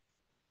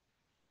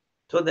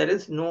 So there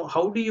is no,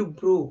 how do you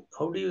prove?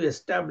 How do you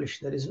establish?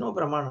 There is no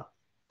Pramana.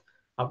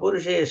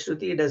 Apurushaya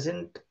Shruti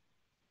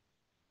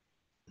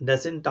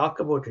doesn't talk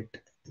about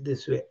it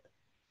this way.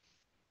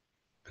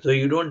 So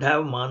you don't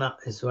have mana,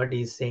 is what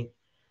he is saying.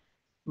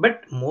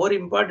 But more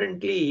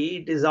importantly,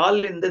 it is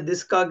all in the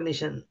this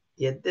cognition.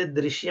 Yate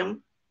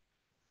drishyam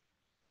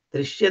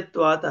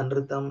drishyatvat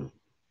anrutam.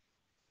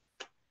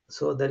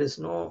 So there is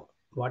no,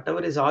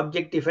 whatever is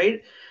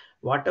objectified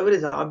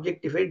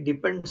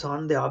depends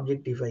on the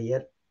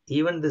objectifier.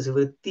 Even this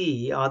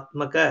vritti,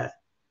 atmaka,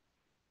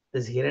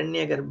 this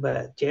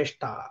hiranyagarbha,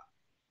 cheshta,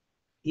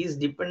 is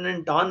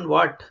dependent on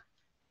what?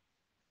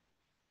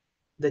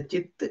 The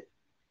chit.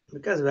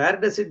 Because where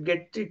does it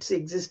get its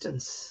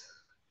existence?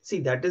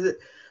 See, that is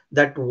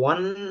that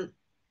one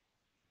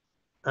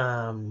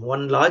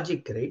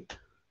logic, right?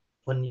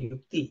 one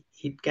yukti.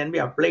 It can be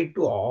applied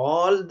to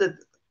all the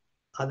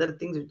other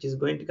things which is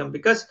going to come,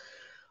 because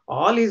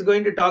all he's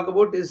going to talk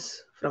about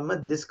is from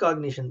a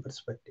discognition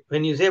perspective.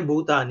 When you say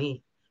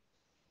bhutani,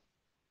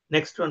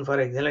 next one, for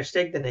example, let's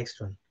take the next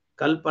one.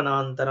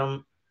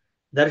 Kalpanantaram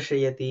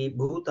darshayati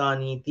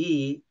bhutani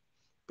ti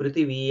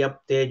prithvi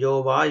ap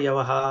tejo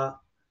vayavaha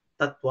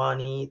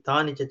tatvani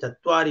tani cha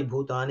chatvari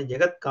bhutani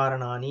jagat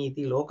karanani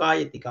iti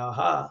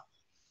lokayatikaha.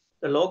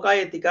 The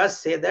lokayatikas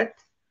say that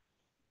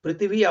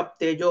prithvi ap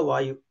tejo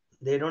vayu,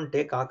 they don't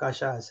take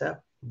akasha as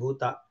a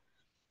bhuta.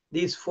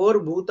 These four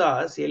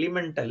bhutas,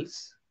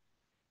 elementals,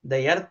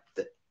 the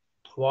earth,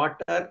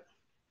 water,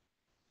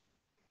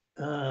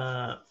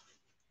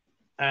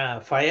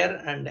 fire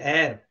and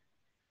air,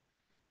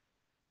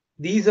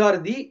 these are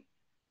the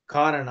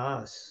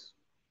karanas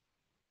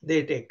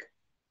they take.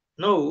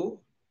 Now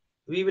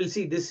we will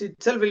see, this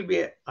itself will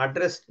be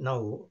addressed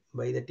now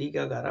by the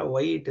Tikakara,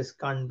 why it is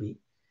can't be.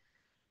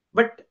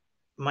 But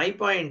my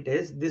point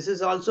is, this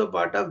is also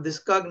part of this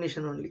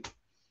cognition only.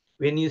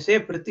 When you say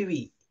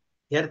Prithvi,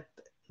 earth,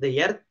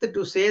 the earth,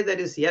 to say there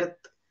is earth,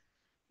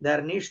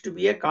 there needs to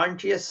be a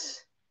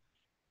conscious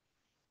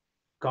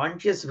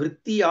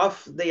vritti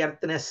of the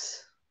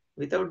earthness.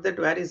 Without that,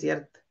 where is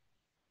earth?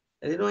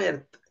 There is no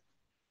earth.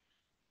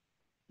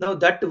 Now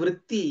that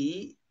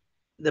vritti,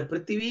 the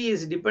Prithvi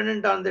is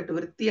dependent on that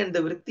vritti, and the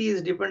vritti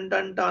is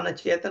dependent on a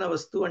Chetana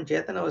Vastu, and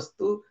Chetana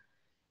Vastu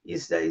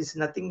is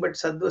nothing but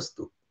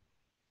Sadvastu,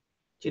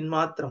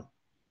 Chinmatram.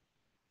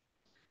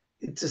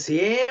 It's the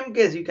same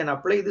case. You can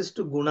apply this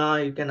to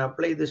Guna, you can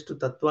apply this to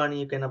Tattvani,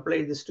 you can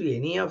apply this to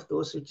any of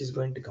those which is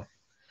going to come.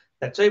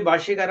 That's why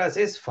Bhashyakara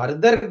says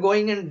further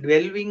going and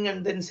delving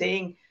and then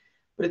saying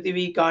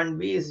Prithvi can't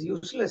be is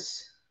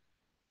useless.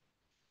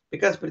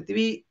 Because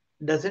Prithvi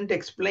doesn't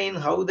explain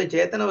how the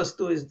Chetana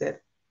Vastu is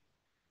there.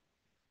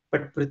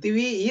 But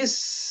Prithvi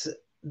is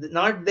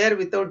not there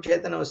without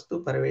Chetana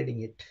Vastu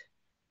pervading it.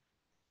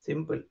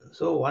 Simple.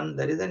 So one,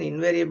 there is an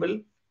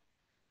invariable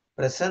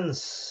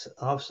presence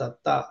of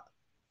Satta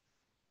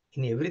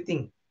in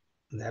everything.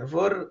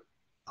 Therefore,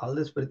 all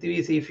this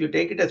Prithvi, see, if you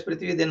take it as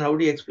Prithvi, then how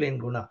do you explain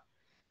Guna?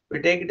 If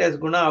you take it as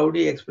Guna, how do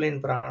you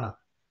explain Prana?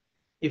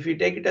 If you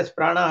take it as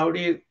Prana, how do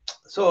you...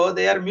 So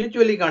they are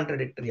mutually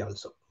contradictory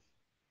also.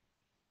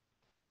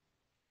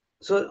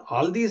 So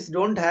all these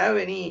don't have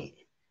any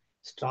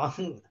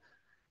strong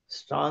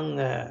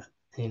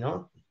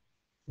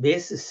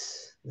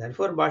basis.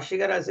 Therefore,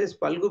 Bhashyakara says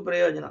Palgu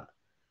Prayojana.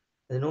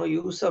 There's no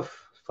use of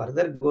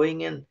further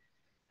going and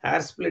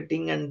hair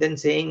splitting and then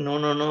saying,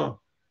 no,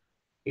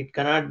 it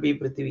cannot be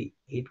Prithvi.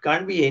 It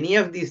can't be any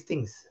of these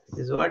things.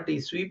 This is what he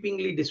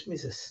sweepingly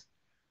dismisses.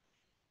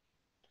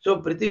 So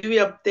Prithvi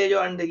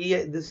Aptejo, and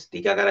this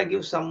Tikakara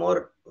gives some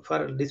more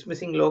for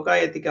dismissing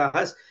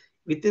Lokayatikas.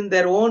 Within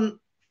their own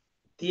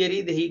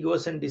theory, he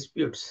goes and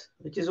disputes,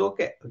 which is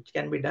okay, which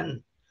can be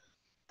done.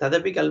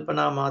 Tadapi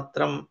kalpana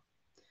matram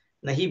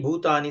nahi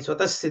bhutani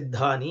swatas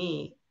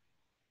siddhani.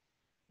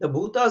 The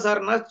bhutas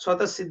are not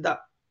swatas siddha.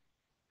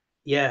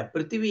 Yeah,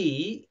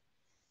 Prithvi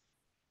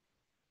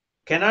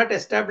cannot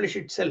establish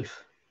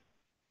itself.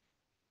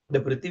 The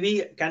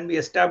Prithvi can be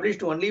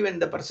established only when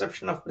the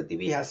perception of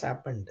Prithvi has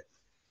happened.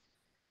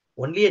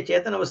 Only a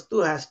Chetana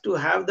Vastu has to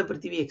have the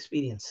Prithvi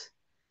experience.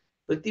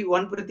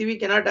 One Prithvi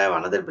cannot have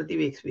another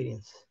Prithvi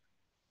experience.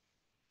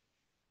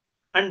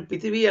 And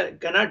Prithvi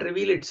cannot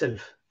reveal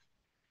itself.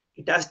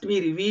 It has to be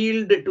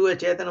revealed to a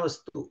Chetana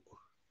Vastu.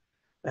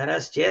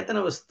 Whereas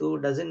Chetana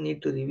Vastu doesn't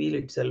need to reveal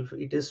itself.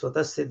 It is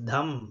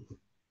Swatasiddham,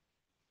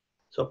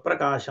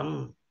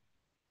 Swaprakasham.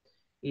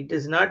 It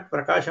is not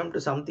Prakasham to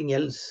something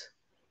else.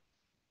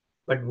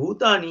 But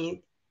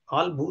Bhutani,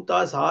 all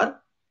Bhutas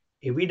are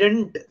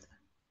evident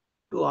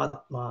to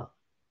Atma.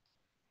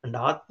 And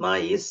Atma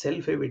is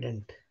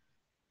self-evident.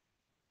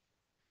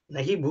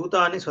 Nahi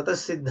Bhutani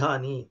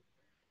Swatasiddhani,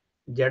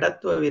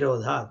 Jadatva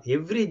Virodhat.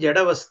 Every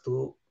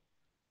Jadavastu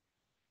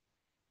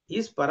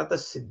is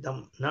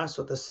Paratasiddham, not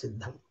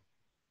Swatasiddham.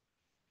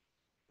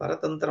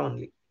 Paratantra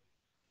only.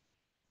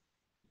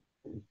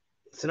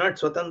 It's not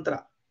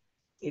Swatantra.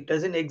 It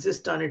doesn't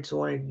exist on its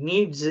own. It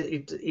needs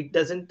it. It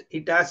doesn't.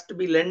 It has to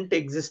be lent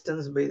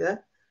existence by the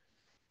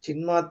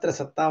Chinmatra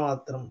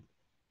Sattamatram.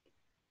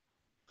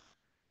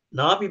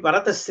 Napi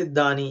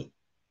Paratasiddhani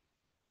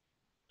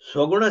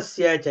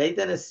Swagunasya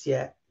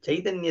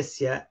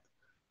Chaitanyasya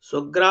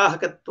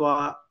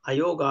Swagrahakatva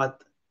Ayogat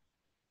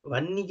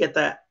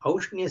Vannikata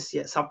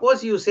Aushnyasya.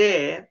 Suppose you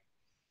say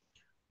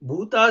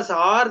Bhutas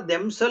are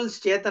themselves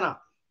Chetana.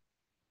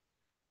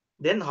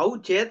 Then how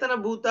Chetana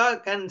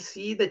Bhuta can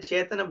see the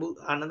Chetana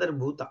another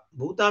Bhuta?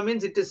 Bhuta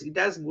means it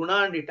has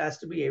guna and it has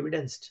to be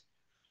evidenced.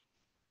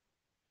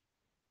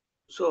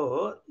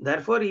 So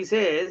therefore he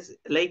says,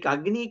 like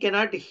Agni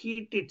cannot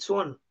heat its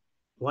own.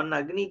 One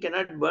Agni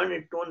cannot burn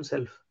its own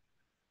self.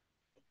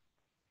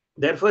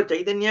 Therefore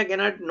Chaitanya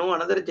cannot know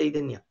another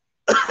Chaitanya.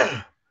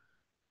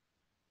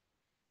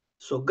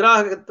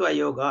 Sugrahakatva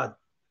yogat.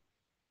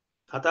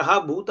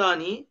 Ataha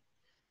Bhutani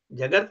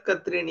Jagat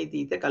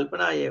Katriniti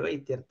Kalpana Eva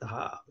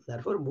Ityartaha.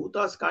 Therefore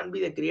Bhutas can't be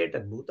the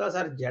creator. Bhutas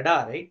are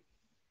Jada, right?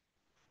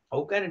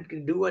 How can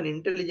it do an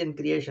intelligent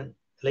creation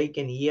like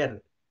an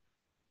ear?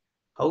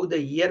 How the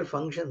ear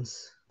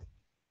functions?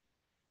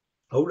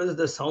 How does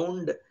the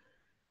sound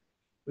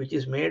which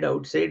is made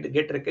outside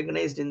get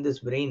recognized in this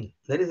brain?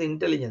 There is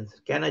intelligence.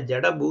 Can a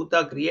Jada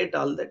Bhuta create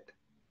all that?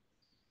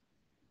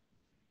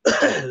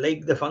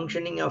 Like the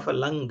functioning of a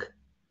lung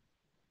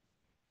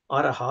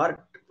or a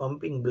heart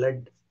pumping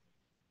blood,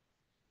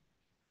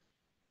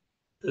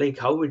 like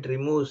how it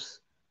removes,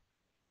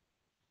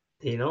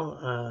 you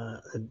know,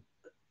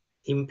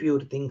 impure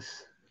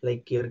things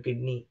like your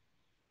kidney.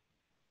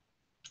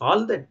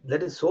 All that,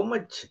 there is so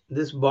much.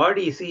 This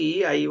body,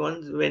 see, I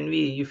once, when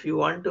we, if you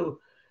want to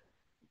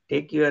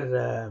take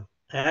your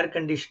air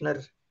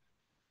conditioner,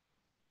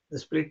 the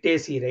split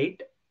AC,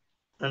 right?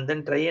 And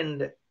then try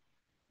and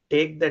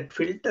take that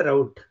filter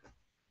out,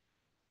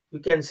 you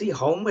can see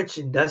how much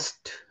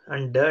dust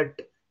and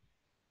dirt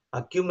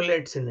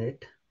accumulates in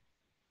it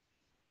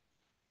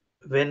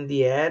when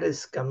the air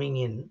is coming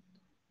in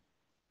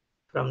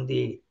from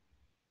the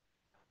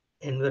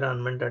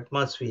environment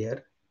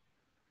atmosphere.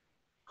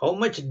 How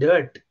much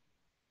dirt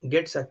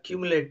gets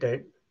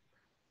accumulated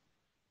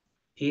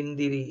in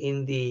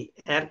the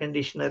air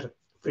conditioner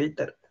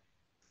filter.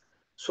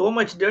 So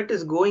much dirt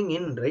is going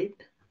in, right?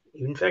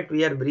 In fact,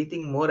 we are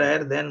breathing more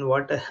air than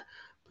what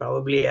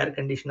probably air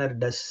conditioner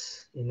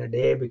does in a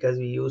day, because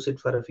we use it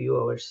for a few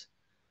hours.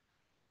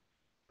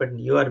 But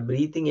you are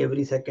breathing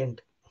every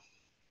second.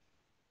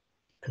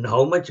 And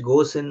how much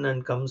goes in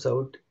and comes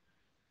out?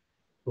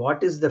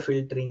 What is the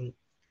filtering?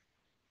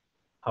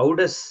 How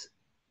does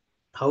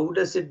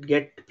it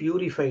get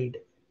purified?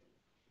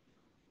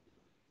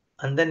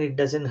 And then it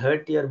doesn't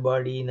hurt your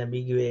body in a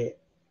big way.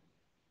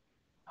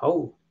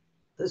 How?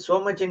 There's so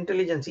much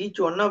intelligence. Each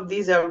one of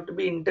these have to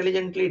be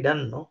intelligently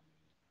done, no?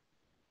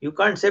 You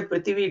can't say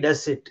Prithvi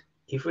does it.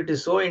 If it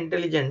is so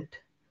intelligent,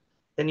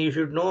 then you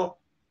should know,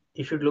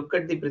 you should look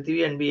at the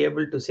Prithvi and be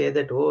able to say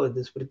that, oh,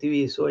 this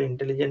Prithvi is so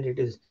intelligent. It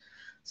is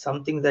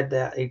something that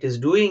it is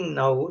doing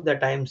now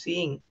that I am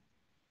seeing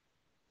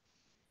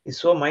is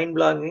so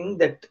mind-boggling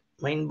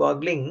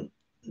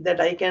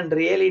that I can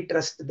really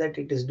trust that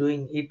it is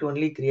doing, it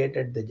only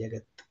created the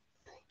Jagat.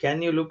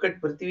 Can you look at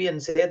Prithvi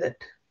and say that?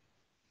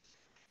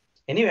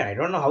 Anyway, I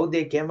don't know how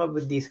they came up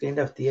with these kind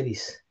of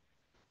theories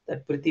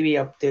that Prithvi,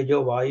 Ap,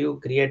 Tejo,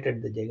 Vayu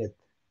created the Jagat.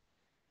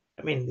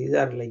 I mean, these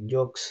are like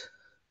jokes.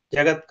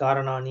 Jagat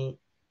Karanani,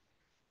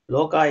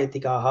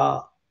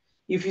 Lokayatikaha.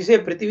 If you say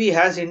Prithvi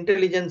has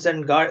intelligence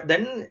and God,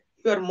 then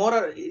you are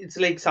more, it's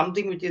like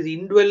something which is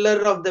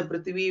indweller of the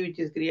Prithvi which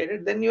is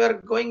created, then you are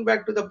going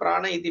back to the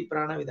Prana iti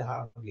Prana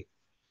Vidaha only,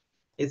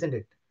 isn't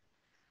it?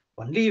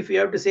 Only if you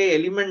have to say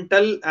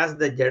elemental as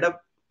the Jada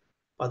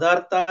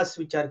Padarthas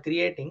which are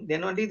creating,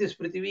 then only this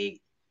Prithvi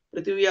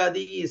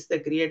Adi is the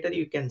creator,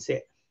 you can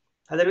say.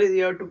 Otherwise,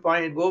 you have to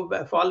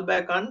fall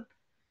back on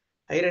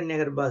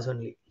Hiranyagarbhas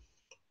only.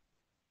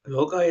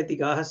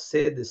 Lokayatikaha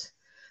say this.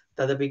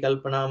 Tadapi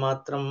kalpana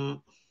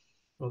matram.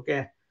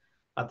 Okay.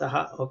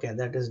 Ataha. Okay,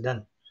 that is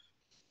done.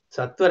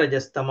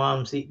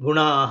 Sattvarajastamansi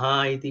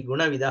gunaha iti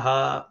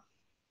gunavidaha.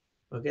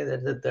 Okay,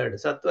 that's the third.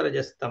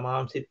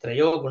 Sattvarajastamansi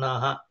trayo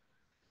gunaha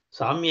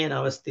samyena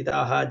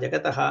avastitaha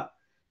jagataha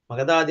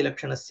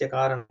magadadilakshanaस्य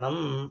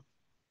karanam.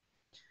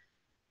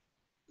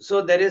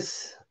 So there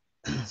is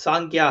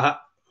Sankyaha.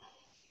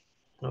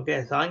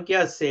 Okay,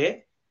 Sankhya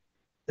say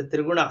the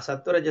Triguna,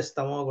 Sattvarajas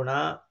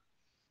Guna,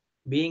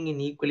 being in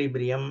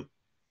equilibrium,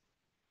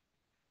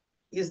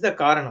 is the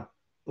Karanam.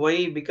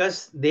 Why?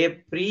 Because they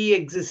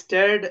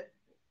pre-existed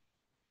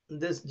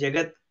this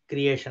Jagat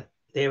creation.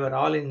 They were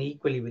all in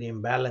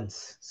equilibrium,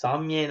 balance.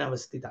 Samyena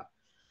Avastita.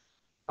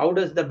 How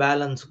does the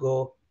balance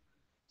go?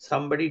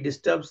 Somebody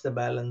disturbs the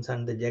balance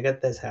and the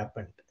Jagat has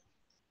happened.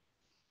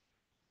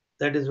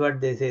 That is what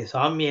they say.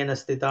 Samyena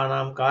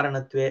Sthitanam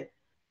Karanatve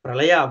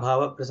Pralaya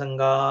Bhava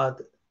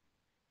Prasangat.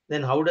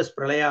 Then how does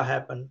Pralaya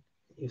happen?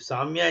 If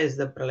Samya is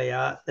the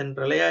Pralaya, then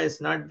Pralaya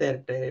is not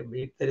there.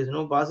 There is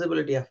no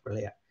possibility of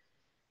Pralaya.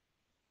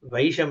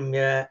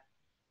 Vaishamya,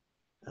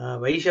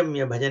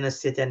 Vaishamya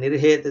Bhajanasya cha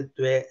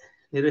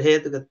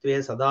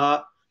Nirhetukatve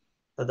Sada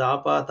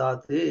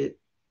Tadapatat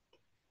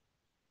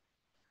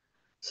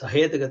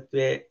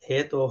Sahetukatve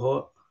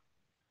Hetoho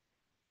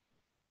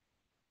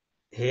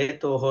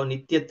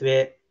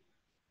Nityatve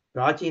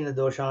Prachina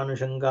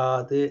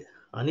Doshanushangat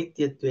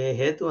Anityatve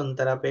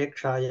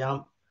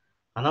Hetuantarapekshayam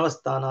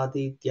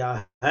Anavastanati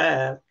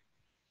Ityaha.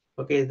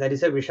 Okay, there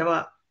is a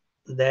Vishama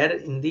there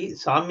in the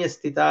Samya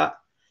Sthita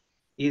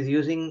is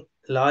using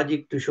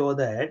logic to show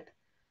that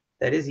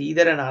there is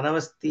either an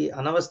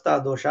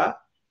Anavasta dosha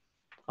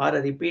or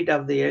a repeat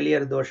of the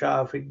earlier dosha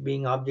of it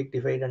being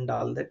objectified and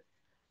all that.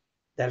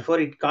 Therefore,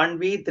 it can't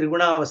be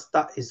Triguna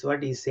Avastha, is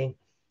what he's saying.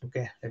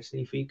 Okay, let's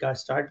see if we can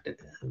start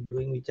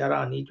doing vichara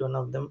on each one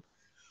of them.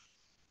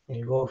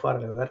 We'll go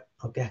forever.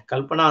 Okay,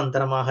 Kalpana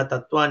Antaramaha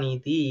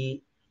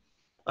Tattvaniti.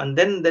 And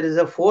then there is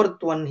a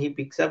fourth one he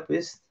picks up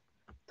is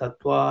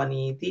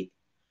Tattvaniti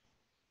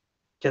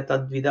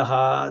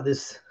Chatadvidaha.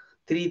 This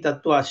three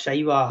Tattva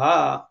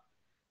Shaivaha.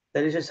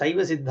 There is a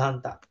Shaiva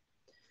Siddhanta.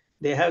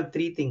 they have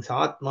three things: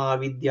 Atma,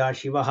 Vidya,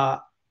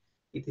 Shivaha,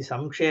 iti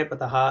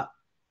samkshepatah,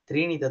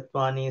 Trini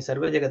Tattvani,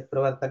 Sarvajagat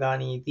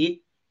Pravartakani,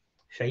 iti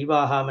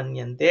Shaivaha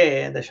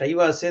manyante. The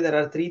Shaivas say there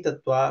are three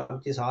tattva,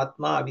 which is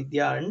Atma,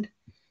 Avidya, and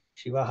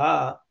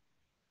Shivaha.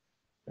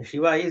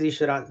 Shiva is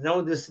Ishvara.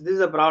 Now this is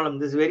a problem.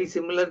 This is very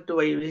similar to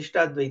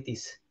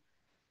Vishishtadvaitis.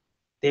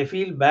 They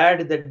feel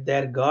bad that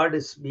their God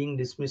is being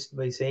dismissed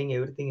by saying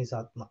everything is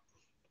Atma.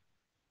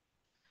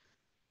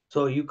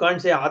 So you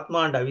can't say Atma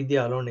and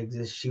Avidya alone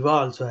exist. Shiva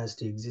also has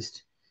to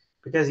exist.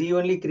 Because he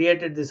only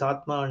created this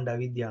Atma and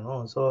Avidya,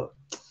 no? So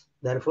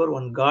therefore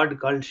one God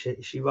called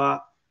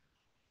Shiva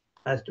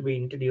has to be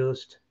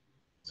introduced.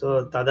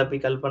 So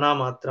tadapi kalpana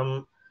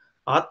matram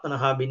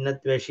atmanaha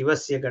bhinnatve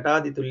shivasya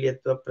gatadi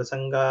tulyatva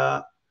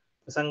prasangad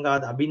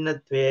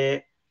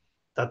abhinnatve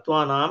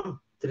tatvanam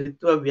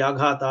tritva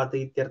vyaghatat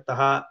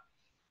ityartah.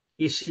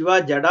 Is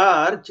Shiva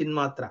jada or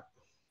chinmatra?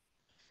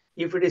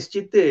 If it is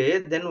chit,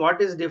 then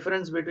what is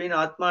difference between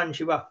Atma and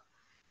Shiva?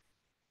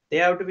 They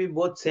have to be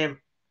both same.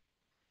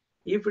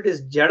 If it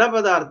is jada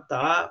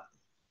padartha,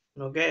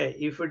 okay,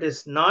 if it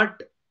is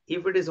not,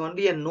 if it is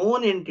only a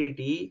known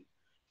entity,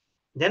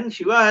 then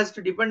Shiva has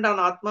to depend on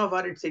Atma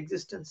for its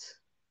existence.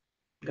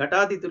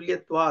 Gatadi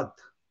tulyatvat.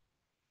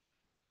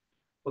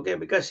 Okay,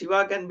 because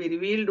Shiva can be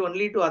revealed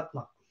only to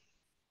Atma.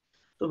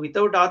 So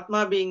without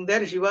Atma being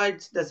there, Shiva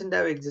it doesn't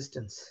have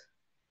existence.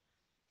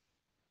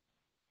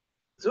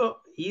 So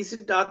is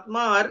it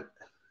Atma or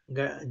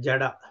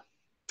Jada?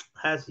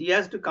 He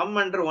has to come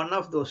under one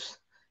of those.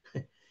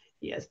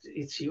 Yes,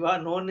 is Shiva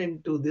known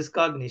into this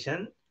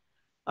cognition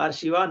or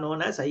Shiva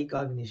known as I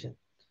cognition?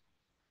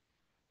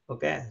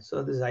 Okay,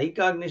 so this I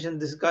cognition,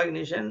 this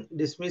cognition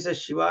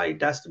dismisses Shiva.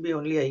 It has to be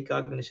only I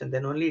cognition,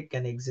 then only it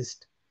can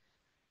exist.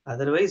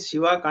 Otherwise,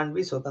 Shiva can't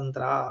be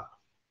Swatantra.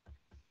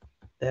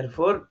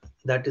 Therefore,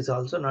 that is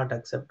also not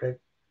accepted.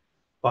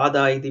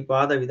 Pada iti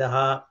pada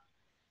vidaha,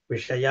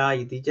 Vishaya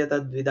iti cha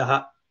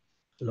tadvidaha,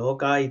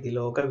 Loka iti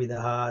loka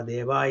vidaha,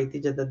 Deva iti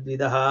cha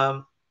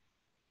tadvidaha.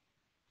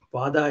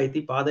 Pada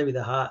iti pada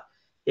vidaha,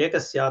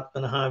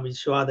 Ekasyatmanaha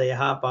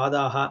Vishwadayaha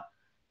Padaha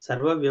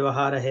Sarva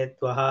Vyavahara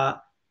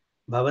Hetvaha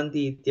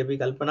Bhavanti ityapi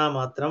kalpana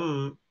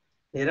matram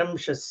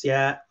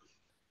niramshasya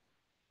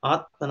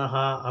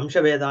Atmanaha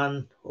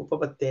Amshavedan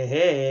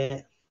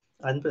Upapattehe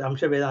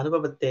Amshavedan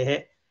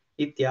Upapattehe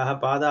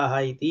Ityaha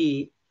Padaha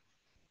iti.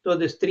 So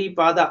this three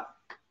pada,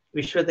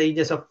 Vishwa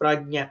Tejas of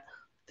Prajna,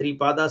 three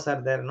padas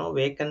are there, no?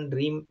 Waken,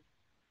 dream,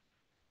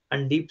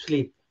 and deep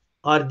sleep.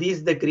 Are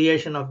these the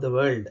creation of the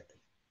world?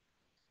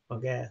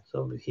 Okay,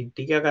 so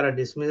Tikakara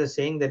dismisses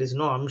saying there is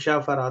no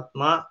Amsha for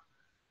Atma.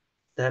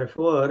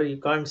 Therefore, you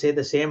can't say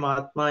the same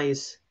Atma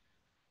is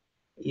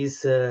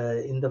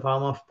in the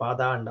form of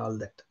pada and all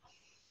that.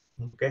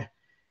 Okay,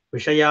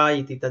 Vishaya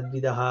iti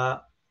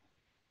tadvidaha.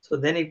 So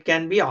then it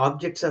can be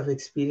objects of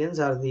experience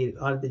or the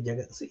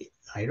Jagat. See,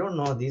 I don't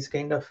know these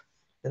kind of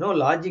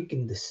logic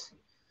in this.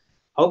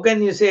 How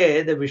can you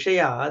say the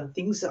Vishaya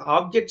things,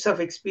 objects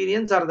of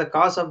experience are the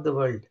cause of the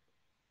world?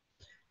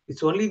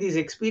 It's only these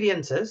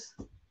experiences.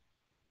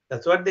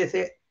 That's what they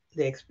say.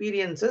 The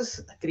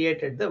experiences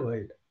created the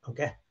world.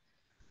 Okay.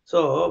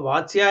 So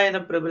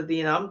Vatsyayana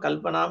Prabhutinam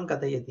Kalpanam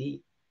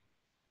Katayati.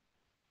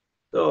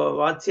 So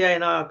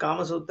Vatsyayana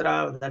Kama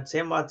Sutra, that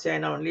same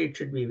Vatsyayana only it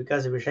should be,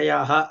 because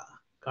Vishayaha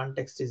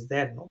context is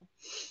there, no?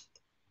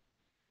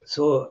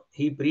 So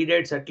he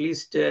predates at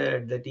least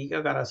the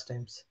Tikakara's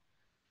times.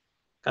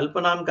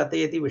 Kalpanam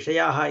Katayati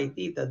Vishayaha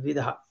iti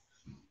tadvidaha.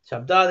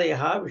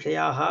 Shabdadeha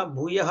Vishayaha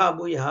Bhuyaha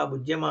Bhuyaha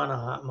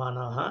Bhujyamanaha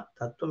Manaha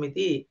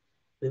Tattvamiti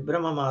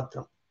Vibhrama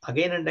Matram.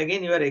 Again and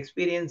again you are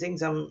experiencing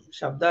some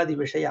Shabdadi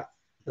Vishaya,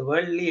 the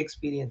worldly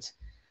experience.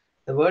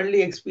 The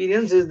worldly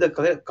experience is the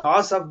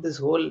cause of this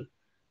whole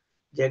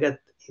Jagat.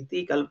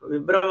 Iti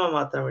Vibhrama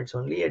Matram, it's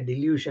only a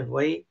delusion.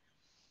 Why?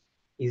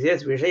 He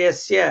says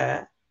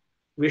Vishayasya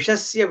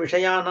Vishasya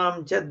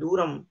Vishayanam cha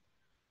Duram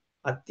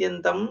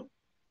Atyantam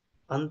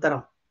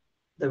Antaram.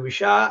 The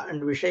Visha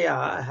and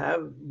Vishaya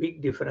have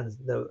big difference.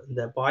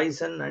 The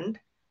poison and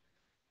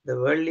the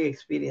worldly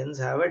experience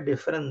have a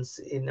difference.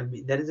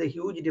 There is a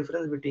huge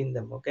difference between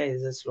them. Okay,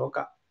 it's a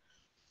sloka.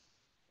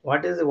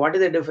 What is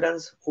the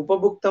difference?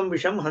 Upabhuktam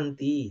Visham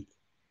Hanti.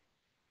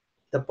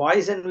 The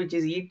poison which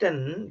is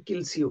eaten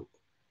kills you.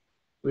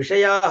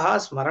 Vishayaha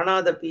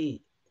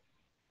Smaranadapi.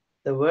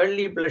 The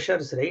worldly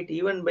pleasures, right?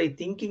 Even by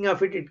thinking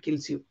of it, it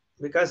kills you.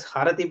 Because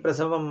Harati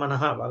Prasavam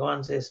Manaha,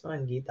 Bhagavan says no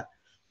in Gita.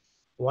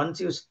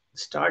 Once you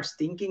start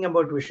thinking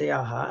about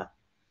Vishayaha,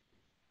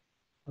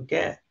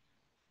 okay,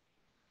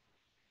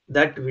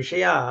 that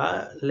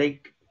Vishaya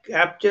like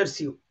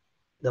captures you.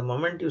 The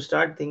moment you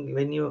start thinking,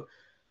 when you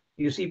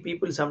see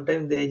people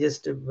sometimes they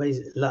just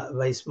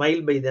by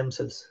smile by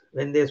themselves.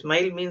 When they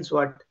smile means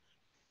what?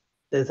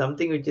 There's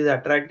something which is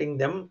attracting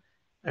them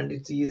and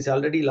it is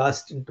already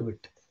lost into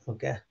it.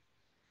 Okay.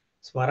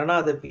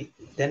 Smaranadapi.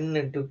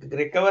 Then to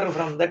recover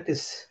from that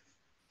is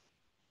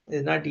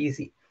not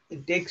easy.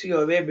 It takes you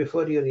away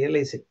before you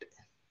realize it.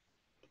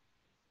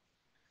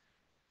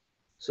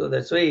 So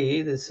that's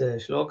why this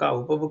shloka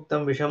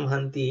Upabhuktam Visham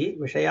Hanti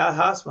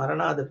Vishayaha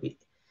Smaranadapi.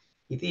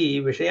 इति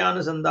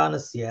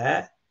विषयानुसन्धानस्य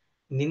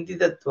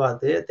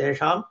निन्दितत्वात्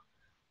तेषां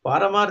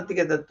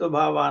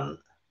पारमार्थिकतत्त्वभावान्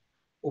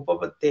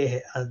उपपत्तेः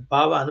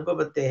भाव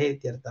अनुपपत्तेः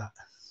इत्यर्थः.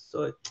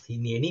 So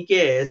in any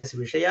case,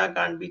 Vishaya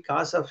can't be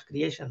cause of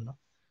creation. No?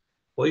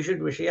 Why should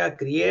Vishaya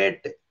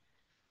create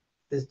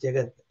this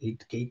Jagat?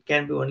 It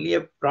can be only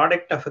a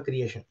product of a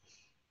creation.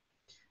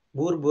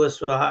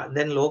 Bhurbhuvaswaha,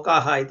 then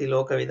Lokaha iti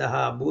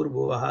Lokavidaha,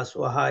 Bhurbhuvaha,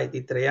 Swaha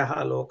iti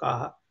Trayaha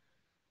Lokaha,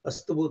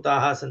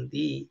 Astubhutaha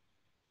Santi.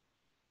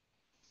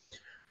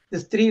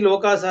 These three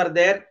lokas are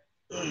there.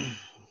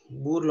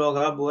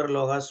 Bhurloka,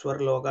 Bhurloka,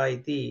 Swarloka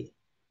iti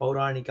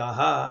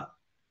Pauranikaha.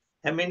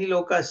 There are many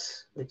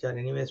lokas which are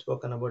anyway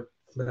spoken about,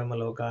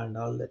 Brahmaloka and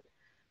all that.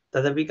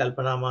 Tadapi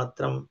kalpana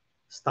matram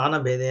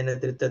sthana bhedena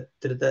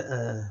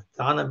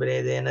sthana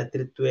bhedena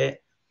tritve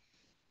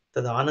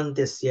tad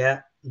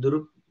anantyasya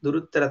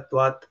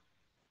duruttaratvat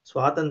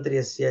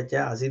swatantriyasya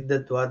cha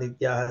asiddhatvat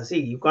ityah.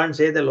 See, you can't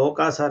say the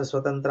lokas are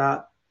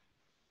swatantra.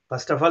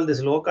 First of all, this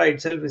loka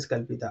itself is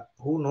kalpita.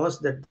 Who knows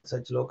that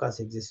such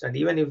lokas exist? And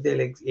even if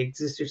they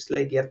exist, it's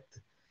like Earth,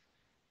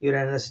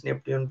 Uranus,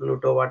 Neptune,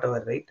 Pluto,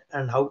 whatever, right?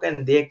 And how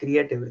can they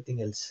create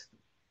everything else?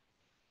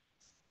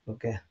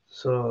 Okay,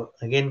 so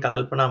again,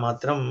 Kalpana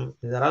Matram,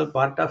 these are all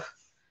part of,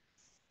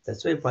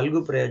 that's why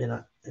Palgu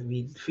Prayojana.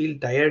 We feel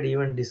tired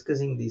even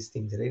discussing these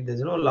things, right?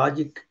 There's no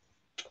logic.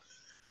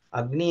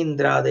 Agni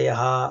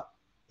Indradayaha,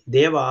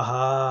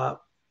 Devaha,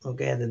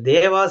 okay, the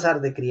Devas are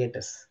the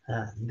creators.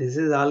 This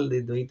is all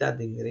the Dvaita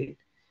thing, right?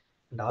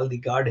 And all the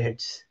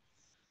godheads.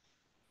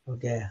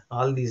 Okay,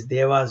 all these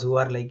Devas who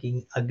are like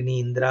Agni,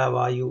 Indra,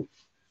 Vayu,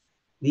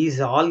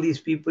 all these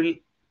people,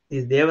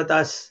 these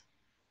Devatas,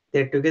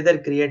 they together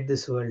create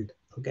this world.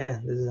 Okay,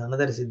 this is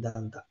another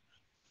Siddhanta.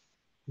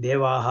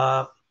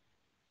 Devaha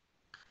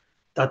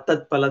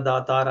tattat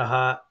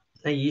paladhataraha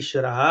na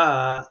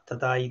ishvaraha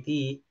tata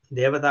iti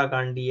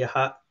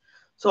devatakandiyaha.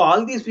 So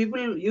all these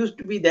people used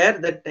to be there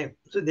that time.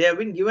 So they have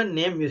been given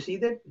name. You see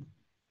that?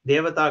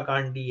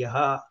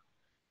 Devatakandiyaha,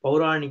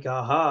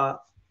 Pauranikaha,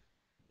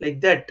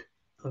 like that.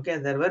 Okay,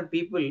 there were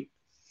people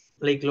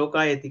like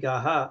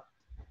Lokayatikaha.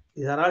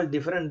 These are all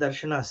different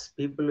darshanas,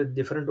 people with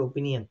different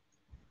opinion.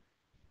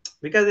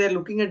 Because they are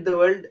looking at the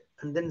world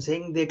and then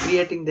saying they're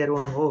creating their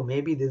own. Oh,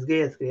 maybe this guy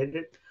has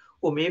created.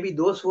 Oh, maybe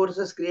those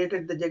forces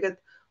created the Jagat.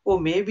 Oh,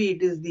 maybe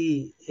it is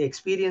the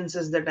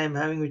experiences that I'm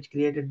having which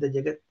created the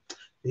Jagat.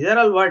 These are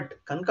all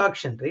what?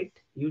 Concoction, right?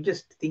 You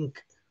just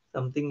think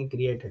something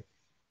created.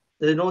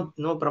 There is no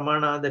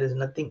pramana, there is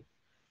nothing.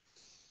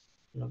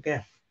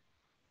 Okay.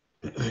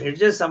 It's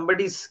just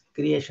somebody's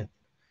creation.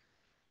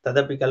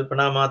 Tadapi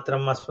kalpana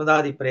matram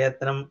asmadadi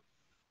prayatnam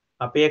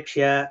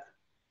apekshya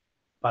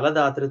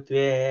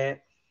paladhatritve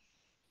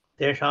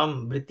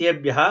tesham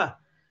vrityebhyaha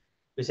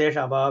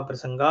Vishesha Abhava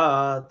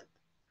Prasangat.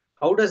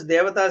 How does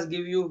Devatas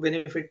give you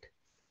benefit?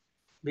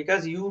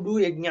 Because you do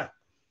yajna.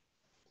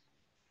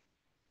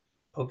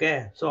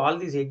 Okay, so all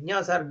these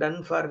yajnas are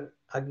done for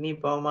Agni,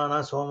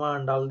 Pavamana, Soma,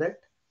 and all that.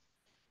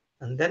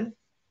 And then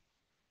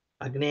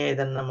Agni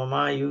Edanna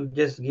Mama, you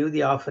just give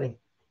the offering.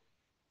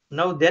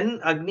 Now then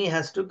Agni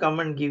has to come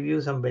and give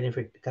you some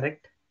benefit,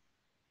 correct?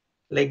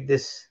 Like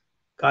this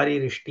Kari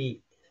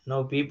Rishti.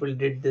 Now people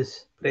did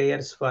this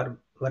prayers for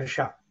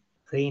Varsha,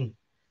 rain.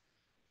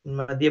 In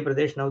Madhya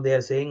Pradesh, now they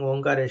are saying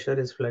Omkareshwar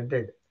is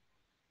flooded.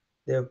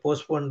 They have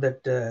postponed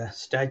that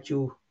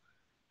statue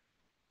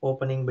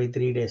opening by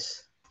 3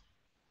 days.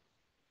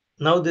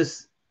 Now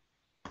this,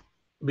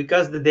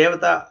 because the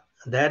Devata,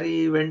 there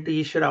he went to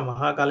Ishvara,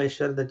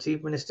 Mahakaleshwar, the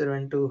chief minister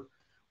went to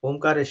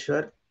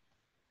Omkareshwar,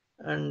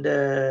 and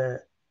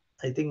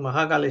I think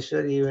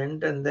Mahakaleshwar he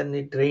went and then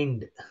it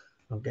rained.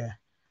 Okay.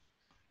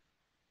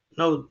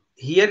 Now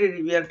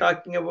here we are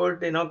talking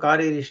about,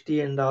 Kari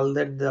Rishti and all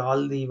that,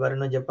 all the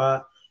Varna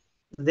Japa.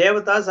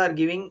 Devatas are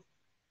giving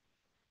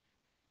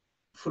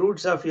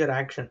fruits of your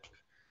action.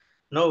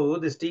 Now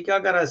this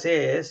Tikakara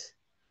says,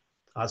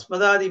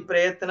 Asmadadi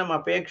Prayatnam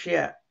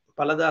Apekshya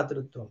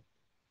Paladatrutvam.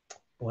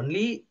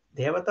 Only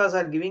Devatas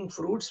are giving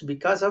fruits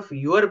because of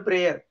your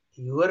prayer,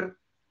 your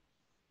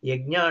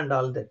yajna and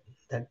all that.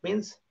 That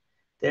means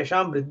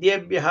Tesham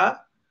Vrityebhyaha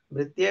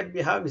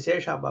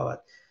Vishesha Bhavat.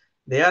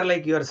 They are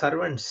like your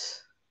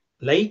servants.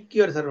 Like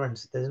your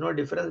servants. There is no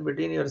difference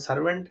between your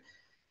servant.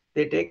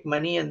 They take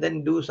money and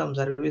then do some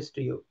service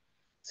to you.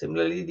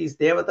 Similarly, these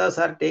Devatas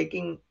are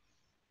taking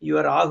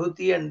your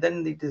ahuti and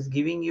then it is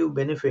giving you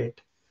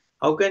benefit.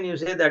 How can you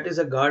say that is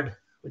a God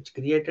which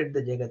created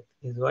the Jagat?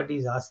 Is what he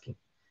is asking.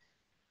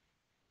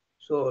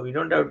 So we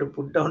don't have to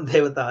put down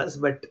Devatas,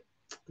 but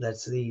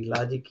that's the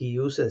logic he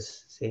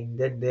uses, saying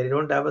that they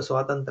don't have a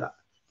Swatantra.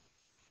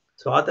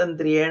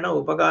 Swatantriyena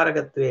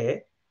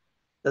upakarakatve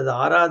tad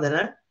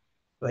aradhana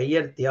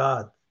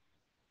vayyartyat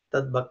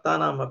tad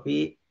bhaktanam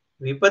api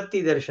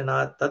vipatti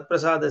darshanat tad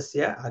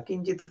prasadasya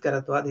akinchit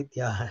karatvad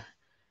ityah.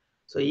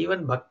 So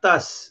even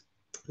bhaktas,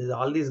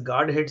 all these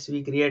godheads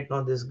we create,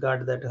 no, this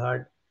god, that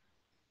god,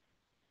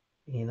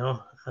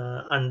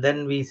 and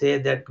then we say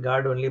that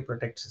God only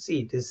protects.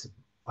 See, it is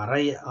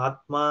Paray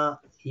Atma,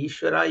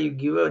 Ishvara, you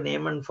give a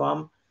name and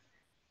form,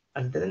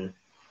 and then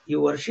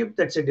You worship,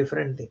 that's a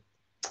different thing.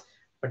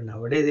 But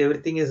nowadays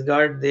everything is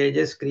God, they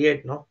just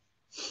create, no?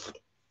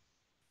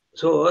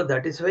 So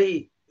that is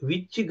why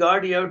which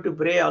God you have to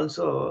pray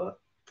also.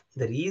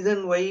 The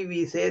reason why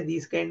we say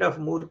these kind of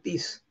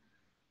murtis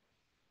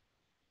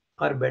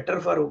are better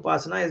for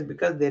upasana is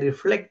because they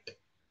reflect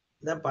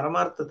the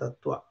Paramartha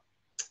Tattva.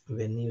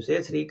 When you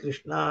say Sri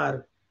Krishna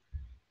or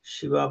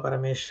Shiva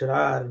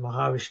Parameshwara or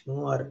Mahavishnu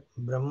or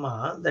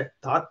Brahma, the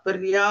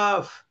Tatparya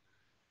of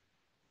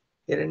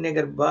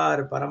Hiranyagarbha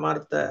or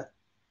Paramartha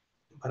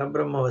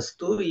Parabrahma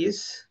Vastu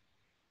is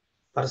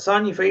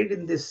personified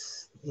in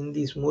these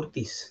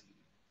murtis.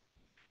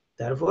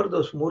 Therefore,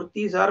 those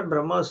murtis are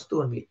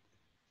Brahmastu only.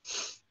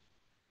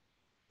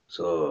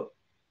 So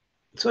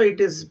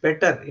it is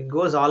better. It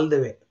goes all the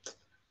way.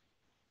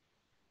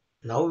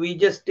 Now we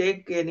just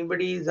take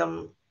anybody,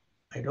 some,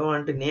 I don't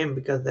want to name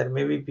because there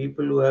may be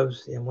people who have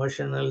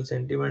emotional,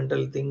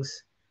 sentimental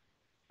things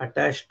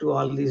attached to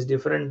all these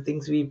different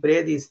things we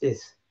pray these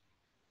days.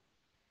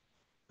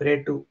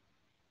 Pray to.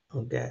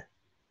 Okay.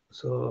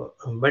 So,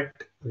 but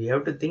we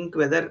have to think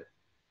whether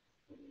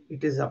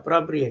it is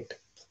appropriate.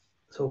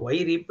 So why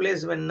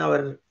replace when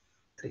our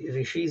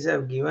rishis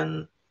have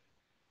given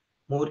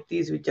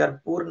murtis which are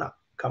purna,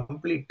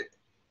 complete?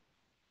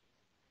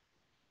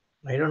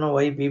 I don't know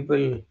why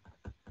people,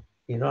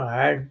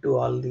 add to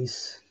all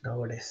these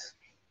nowadays.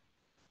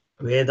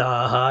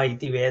 Vedaha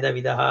iti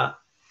vedavidaha,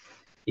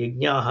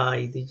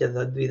 yajnaha iti cha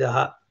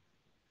tadvidaha,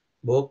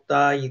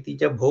 bhokta iti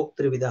cha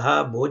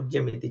bhoktrividaha,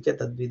 bhojyam iti cha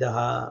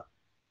tadvidaha.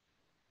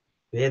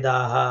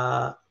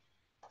 Vedaha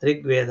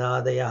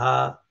ऋग्वेदादयः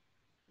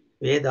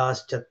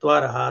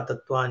वेदाश्चत्वारः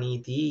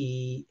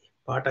तत्त्वानीति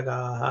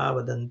पाठकाः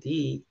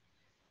वदन्ति.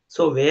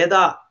 So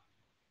Veda,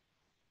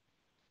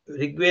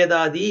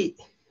 Rigvedadi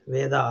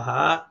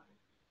Vedaha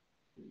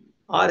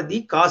are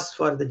the cause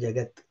for the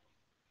Jagat.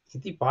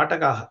 Iti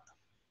Patakaha.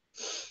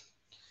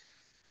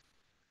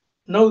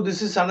 Now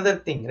this is another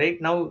thing,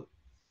 right? Now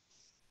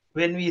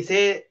when we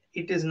say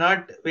it is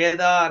not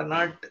Veda or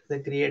not the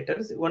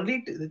creators,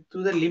 only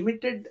to the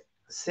limited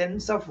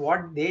sense of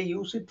what they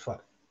use it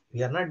for.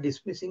 We are not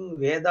dismissing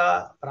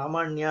Veda,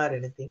 Pramanya or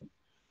anything.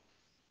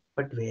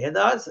 But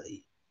Vedas,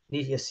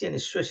 Yasya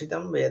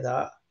Nishwashitam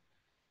Veda,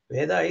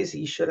 Veda is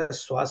Ishvara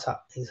Swasa,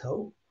 is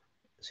how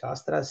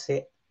Shastras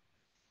say.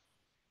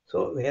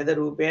 So Veda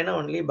Rupena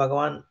only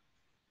Bhagavan,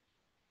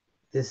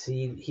 this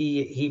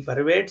he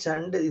pervades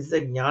and is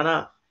the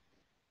jnana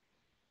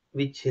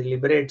which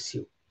liberates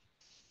you.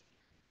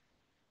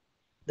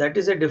 That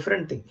is a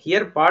different thing.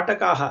 Here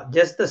Patakaha,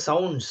 just the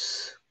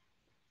sounds.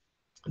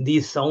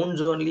 These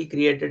sounds only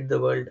created the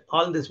world.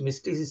 All this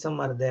mysticism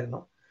are there,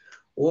 no?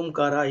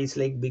 Omkara is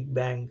like Big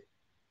Bang.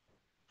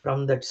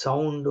 From that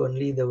sound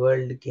only the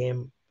world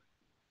came.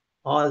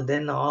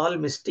 All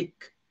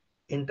mystic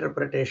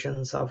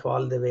interpretations of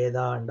all the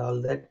Veda and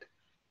all that.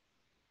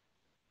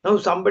 Now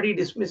somebody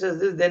dismisses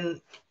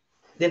this,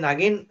 then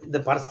again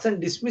the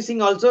person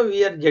dismissing also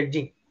we are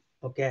judging.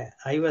 Okay,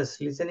 I was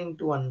listening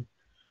to one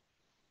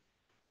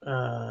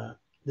the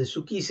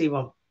Suki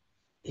Sivam.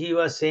 He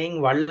was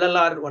saying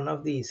Vallalar, one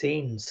of the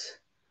saints,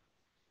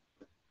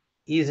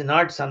 is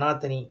not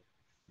Sanatani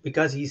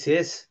because he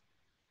says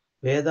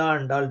Veda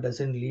and all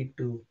doesn't lead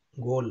to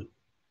goal.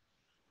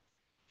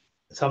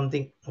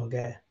 Something,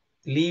 okay.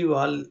 Leave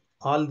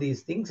all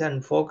these things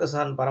and focus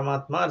on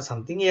Paramatma or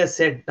something he has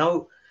said.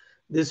 Now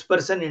this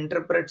person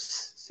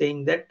interprets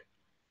saying that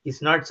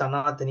he's not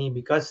Sanatani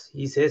because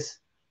he says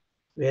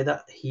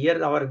Veda.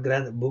 Here our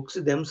books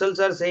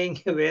themselves are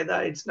saying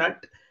Veda, it's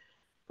not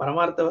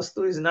Paramartha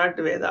Vastu is not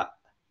Veda.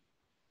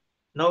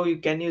 Now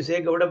can you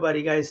say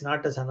Gaudapada Karika is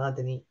not a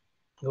Sanatani?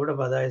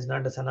 Gaudapada is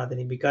not a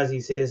Sanatani because he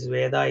says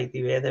Veda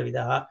iti Veda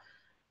Vidaha,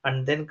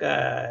 and then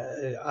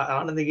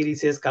Anandagiri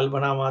says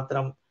Kalpana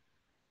Matram,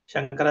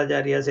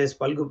 Shankaracharya says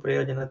Palgu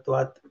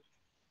Prayojanatvat.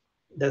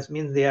 That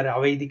means they are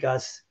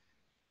Avedikas.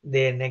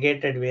 They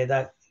negated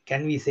Veda.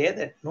 Can we say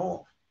that?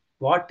 No.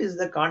 What is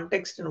the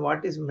context and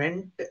what is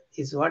meant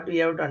is what we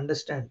have to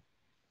understand.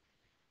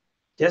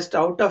 Just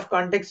out of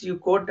context you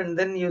quote and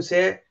then you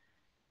say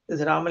this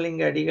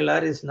Ramalinga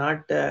Adigalar is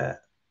not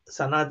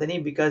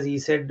Sanatani because he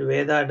said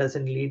Veda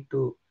doesn't lead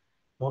to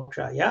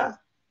moksha. Yeah,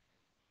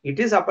 it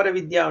is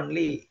Aparavidya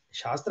only.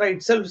 Shastra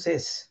itself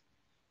says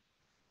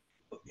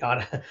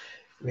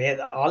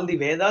Veda, all the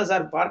Vedas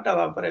are part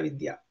of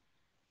Aparavidya.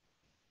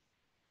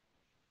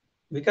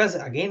 Because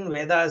again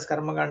Vedas,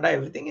 Karmakanda,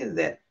 everything is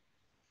there.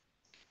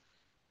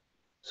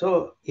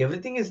 So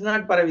everything is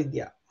not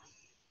Paravidya.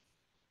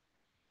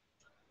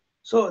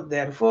 So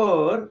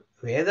therefore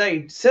Veda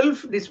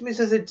itself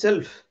dismisses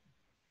itself.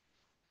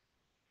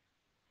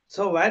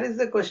 So where is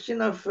the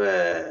question of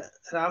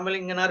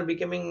Ramalinganar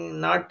becoming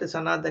not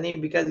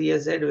Sanatani because he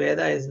has said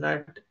Veda is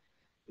not,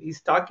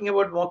 he's talking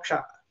about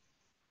moksha.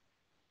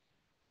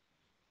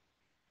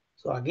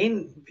 So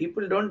again,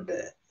 people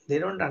they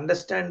don't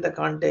understand the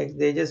context,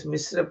 they just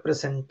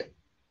misrepresent.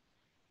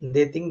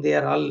 They think they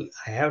are all,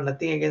 I have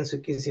nothing against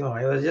Sukisima.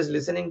 I was just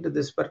listening to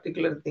this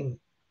particular thing.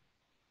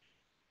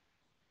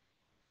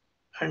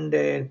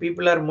 and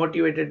people are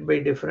motivated by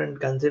different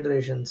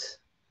considerations,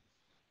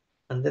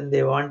 and then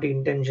they want to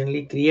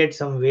intentionally create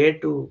some way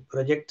to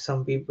project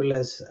some people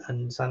as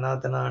and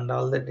Sanatana and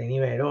all that.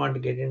 Anyway, I don't want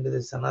to get into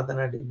this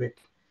Sanatana debate,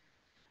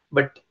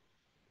 but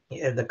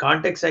the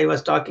context I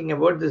was talking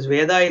about, this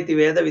Veda iti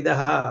Veda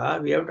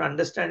Vidaha, we have to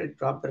understand it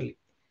properly.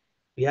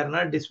 We are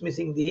not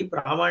dismissing the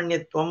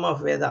Pramanyatvam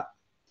of Veda.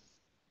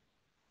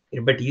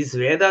 But is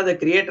Veda the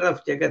creator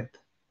of Jagat?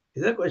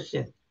 Is a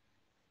question.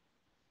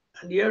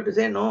 And you have to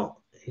say no.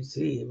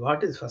 See,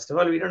 what is, first of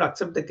all, we don't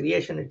accept the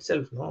creation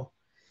itself. No.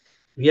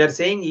 We are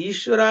saying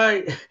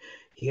Ishvara,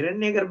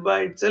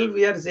 Hiranyagarbha itself,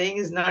 we are saying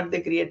is not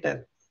the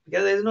creator.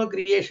 Because there is no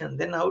creation.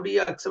 Then how do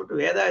you accept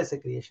Veda as a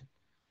creation?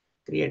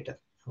 Creator.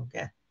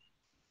 Okay.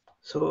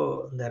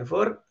 So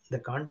therefore, the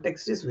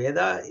context is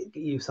Veda.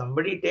 If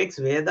somebody takes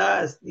Veda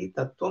as the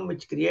Tattvam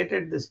which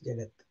created this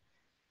Jagat,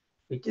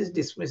 which is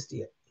dismissed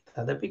here,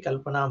 Tadapi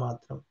Kalpana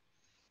Matram.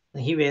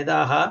 Nahi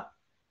Vedaha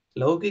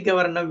Laukika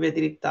Varna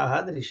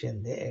Vyatiriktaha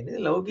Drishyante. It is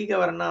Laukika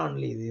Varna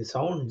only. The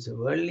sounds,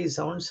 worldly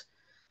sounds,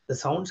 the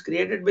sounds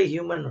created by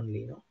human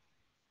only. No?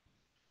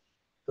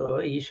 So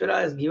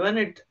Ishvara has given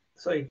it,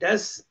 so it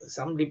has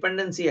some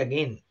dependency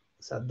again.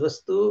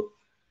 Sadvastu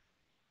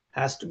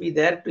has to be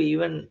there to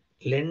even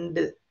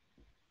lend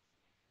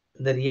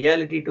the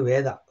reality to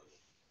Veda.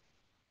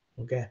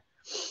 Okay.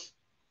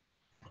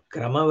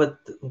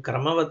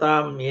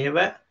 Kramavatam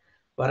eva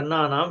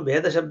varnanam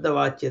Veda Shabda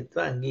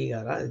Vachyatva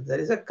Angigara. There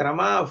is a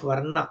krama of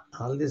varna.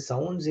 All the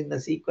sounds in the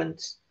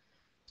sequence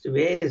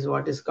way is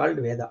what is called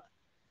Veda.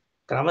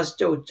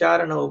 Kramascha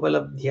Ucharana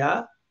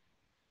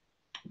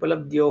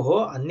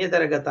Upalabdyoho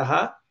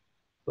Anyataragataha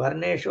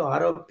Varneshu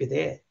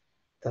Aropyate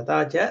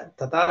Tatacha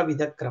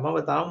Tatavidha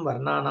Kramavatam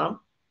Varnanam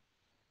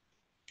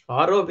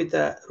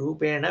Aropita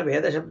Rupena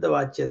Veda Shabda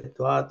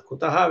Vachyatvat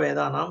Kutaha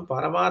Vedanam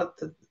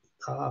Paramarthata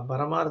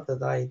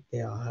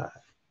Ityaha.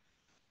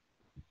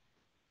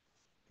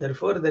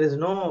 Therefore, there is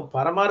no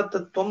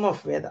Paramarthatvam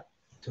of Veda.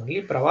 It's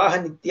only Pravaha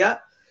Nitya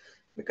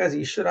because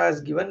Ishvara is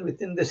given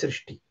within the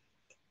Srishti.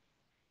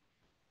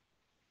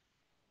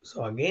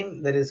 So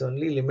again, there is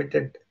only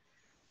limited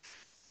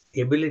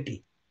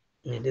ability.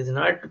 It is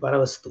not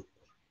Paravastu.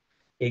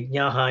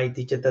 Yajnaha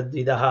iti cha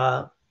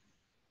tadvidaha.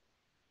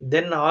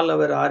 Then all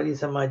our Arya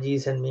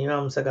Samajis and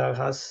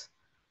Mimamsakahas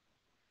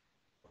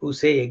who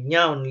say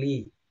Yajna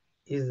only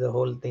is the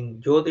whole thing.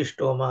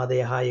 Jyotishto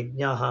Madeha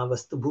Yajnaha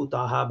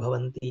Vastubhutaha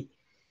Bhavanti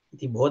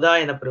iti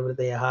Bodhayana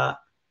Pravrityaha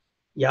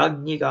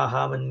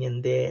Yajnikaha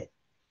Manyante.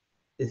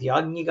 This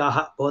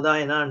Yajnikaha,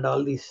 Bodhayana and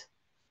all these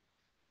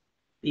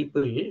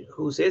people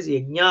who says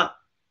Yajna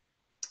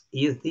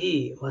is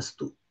the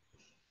Vastu.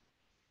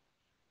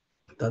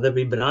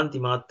 Tadapi Bhranti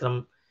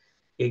Matram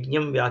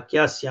Yajnam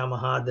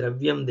Vyakyasyamaha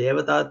Dravyam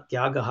Devata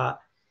Tyagaha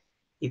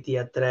इति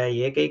अत्र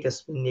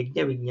एकैकस्मिन्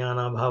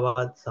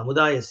यज्ञविज्ञानाभावात्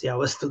समुदायस्य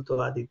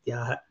अवस्तुत्वात्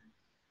इत्याह.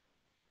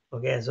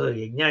 Okay, so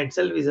yajna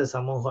itself is a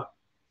samoha.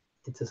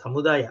 It's a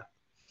samudaya.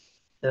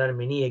 There are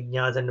many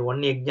yajnas and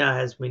one yajna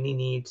has many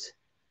needs.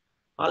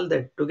 All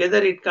that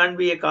together it can't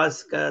be a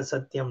cause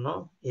satyam,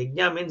 no?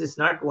 Yajna means it's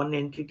not one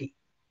entity.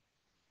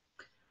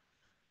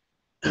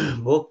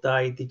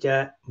 Bhokta iti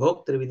cha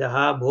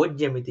bhoktrividaha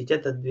bhojyam iti cha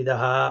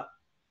tadvidaha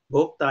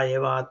bhokta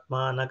eva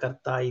atma na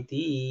karta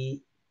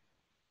iti.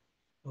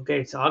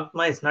 Okay, it's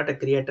Atma is not a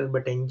creator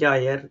but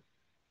enjoyer.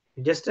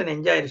 Just an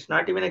enjoyer, it's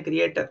not even a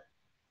creator.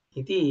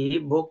 Iti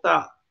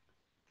bhokta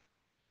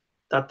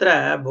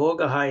tatra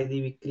bhogaha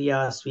yadi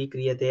vikriya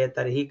svikriyate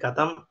tarhi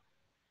katam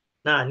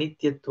na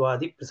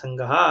anityatwadi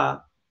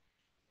prasangaha.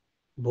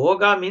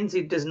 Bhoga means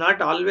it is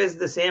not always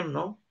the same,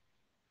 no?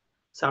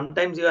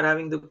 Sometimes you are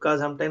having dukkha,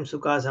 sometimes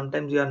sukha,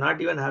 sometimes you are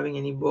not even having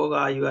any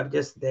bhoga, you are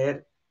just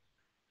there.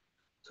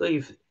 So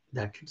if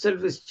that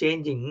itself is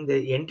changing,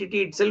 the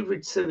entity itself,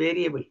 it's a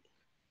variable,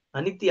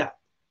 anitya.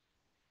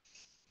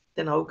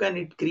 Then how can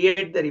it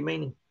create the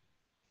remaining?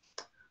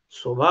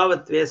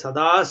 Swabhavatve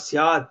sada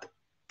syat.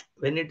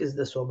 When it is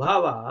the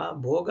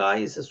swabhava,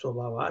 bhoga is a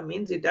swabhava,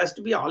 means it has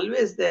to be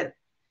always there.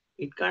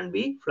 It can't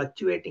be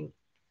fluctuating.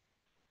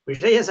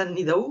 Vishaya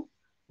sannidhau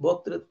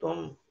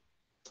bhoktritvam.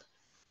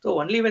 So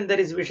only when there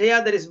is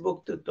Vishaya, there is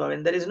Bhoktritva.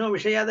 When there is no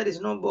Vishaya, there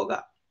is no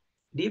Bhoga.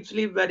 Deep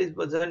sleep, where is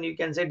Bhoga? You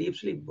can say deep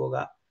sleep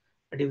Bhoga.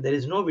 But if there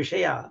is no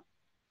Vishaya,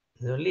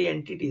 there is only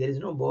entity, there is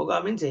no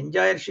Bhoga, means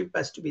enjoyership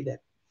has to be there.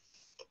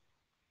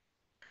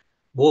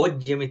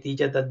 Bhojyamiti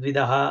cha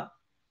tadvidaha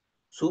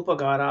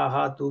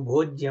supakaraha tu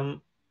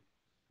bhojyam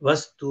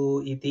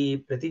vastu iti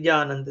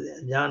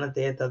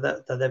pratijanate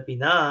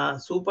tadapina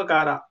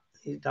supakara.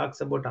 He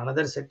talks about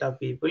another set of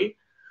people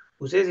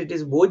who says it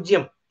is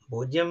Bhojyam.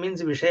 Bhojyam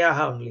means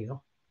Vishayaha only,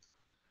 no?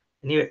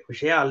 Anyway,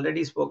 Vishaya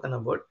already spoken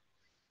about.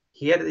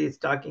 Here he is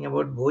talking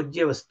about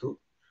Bhojya Vastu.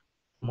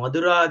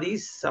 Madhuradi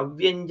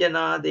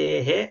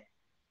Savyanjanadehe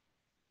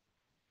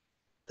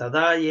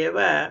Tada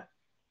eva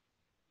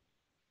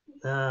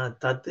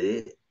Tat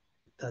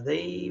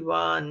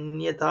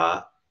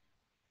Tadaiva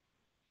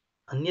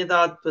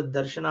Anyatatva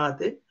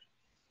Darshanat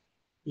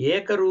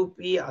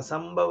Ekarupya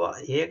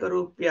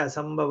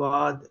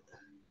Asambavad.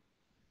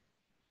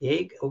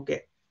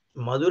 Okay.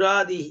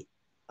 Maduradi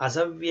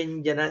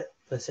asavyanjana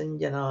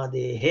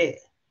prasanjanadehe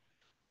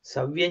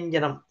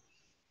savyanjanam.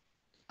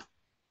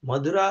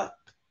 Madura,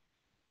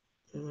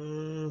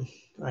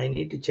 I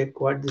need to check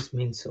what this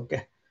means.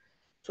 Okay.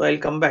 So I'll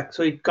come back.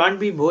 So it can't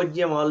be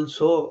Bhojyam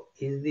also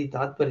is the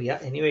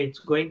Tatparya. Anyway, it's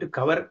going to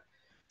cover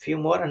few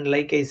more. And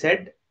like I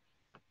said,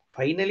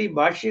 finally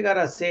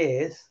Bhashyakara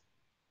says,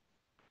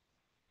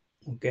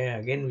 okay,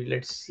 again,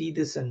 let's see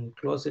this and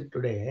close it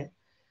today.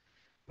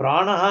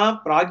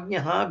 Pranaha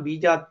Prajnaha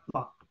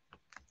Bijatma.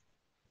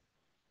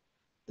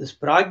 This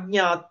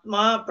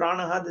Prajnatma,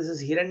 Pranaha, this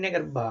is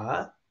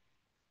Hiranyagarbha,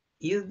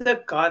 is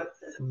the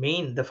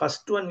main, the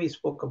first one we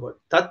spoke about.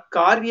 Tat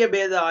Karya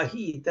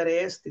Bedahi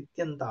Itare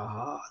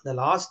Stityantaha. The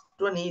last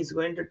one he is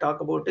going to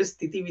talk about is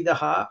Stiti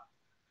Vidaha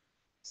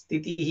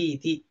Stitihi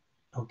Iti.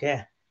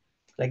 Okay.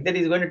 Like that,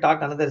 he's going to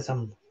talk another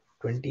some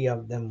 20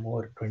 of them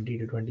more, 20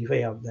 to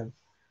 25 of them.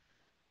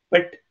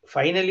 But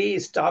finally, he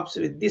stops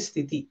with this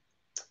Stiti.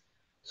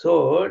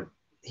 So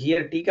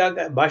here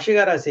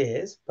Bhashyakara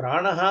says,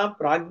 Pranaha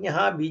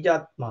Prajnaha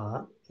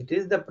Bijatma. It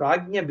is the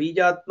Prajna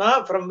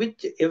Bijatma from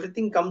which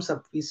everything comes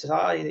up. We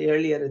saw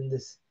earlier in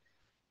this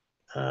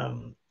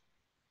Agama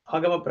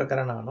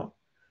Prakarana. No?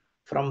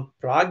 From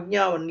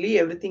Prajna only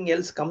everything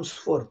else comes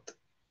forth.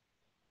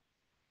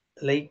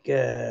 Like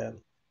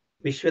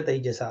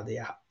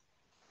Vishwatajasadaya.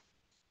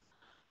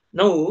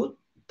 Now,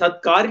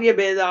 Tat Karya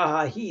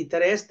Bedaha hi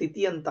Itare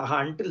Stiti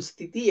Antaha. Until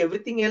Stiti,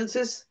 everything else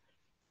is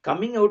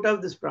coming out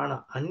of this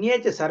prana.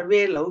 Anyecha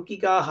sarve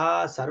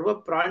laukikaha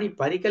sarva prani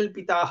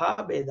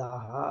parikalpitaha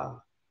bedaha.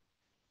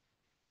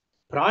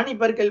 Prani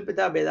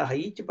parikalpita bedaha.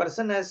 Each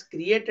person has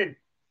created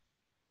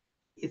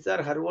his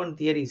or her own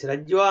theories.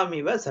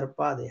 Rajvamiva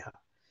sarpadeha.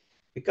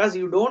 Because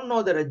you don't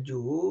know the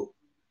Rajju,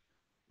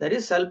 there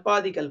is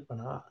Salpadi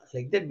Kalpana.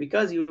 Like that,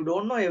 because you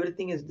don't know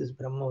everything is this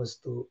Brahma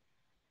Vastu.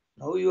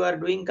 Now you are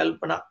doing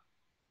Kalpana.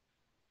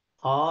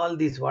 All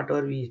this,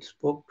 whatever we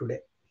spoke today.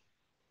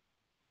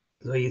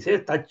 So he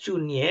says,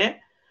 Tachunye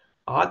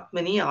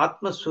Atmani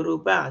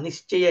Atmaswarupa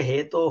Anischaya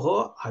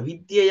Hetoho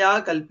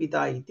Avidyaya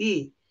Kalpita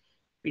iti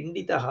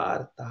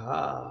Pinditaha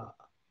Artaha.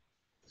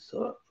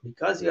 So,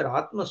 because your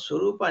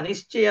Atmaswarupa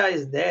Anischaya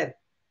is there,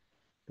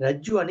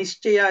 Rajju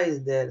Anischaya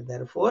is there,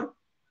 therefore,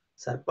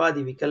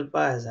 Sarpadi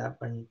Vikalpa has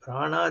happened.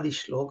 Pranadi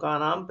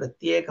Shlokanam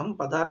Pratyekam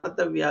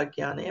Padartha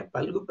Vyakyane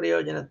Palgu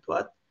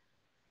Prayojanatvat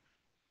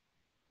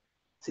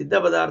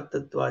Siddha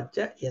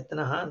Padarthatvacha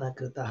Yatnaha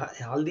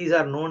Nakritaha. All these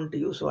are known to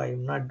you, so I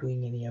am not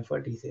doing any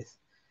effort, he says.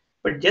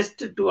 But just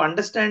to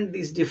understand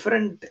these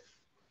different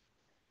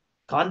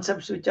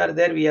concepts which are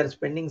there, we are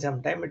spending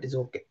some time, it is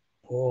okay.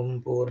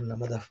 Om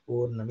Purnamadah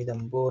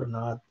Purnamidam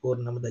Purnat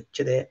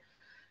Purnamadachyate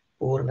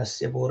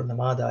Purnasya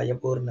Purnamadaya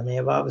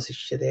Purnameva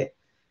Vasishyate.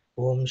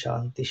 Om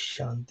Shanti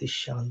Shanti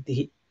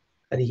Shanti.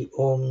 Hari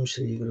Om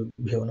Shri Guru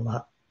Bhyo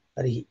Namaha.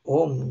 Hari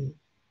Om.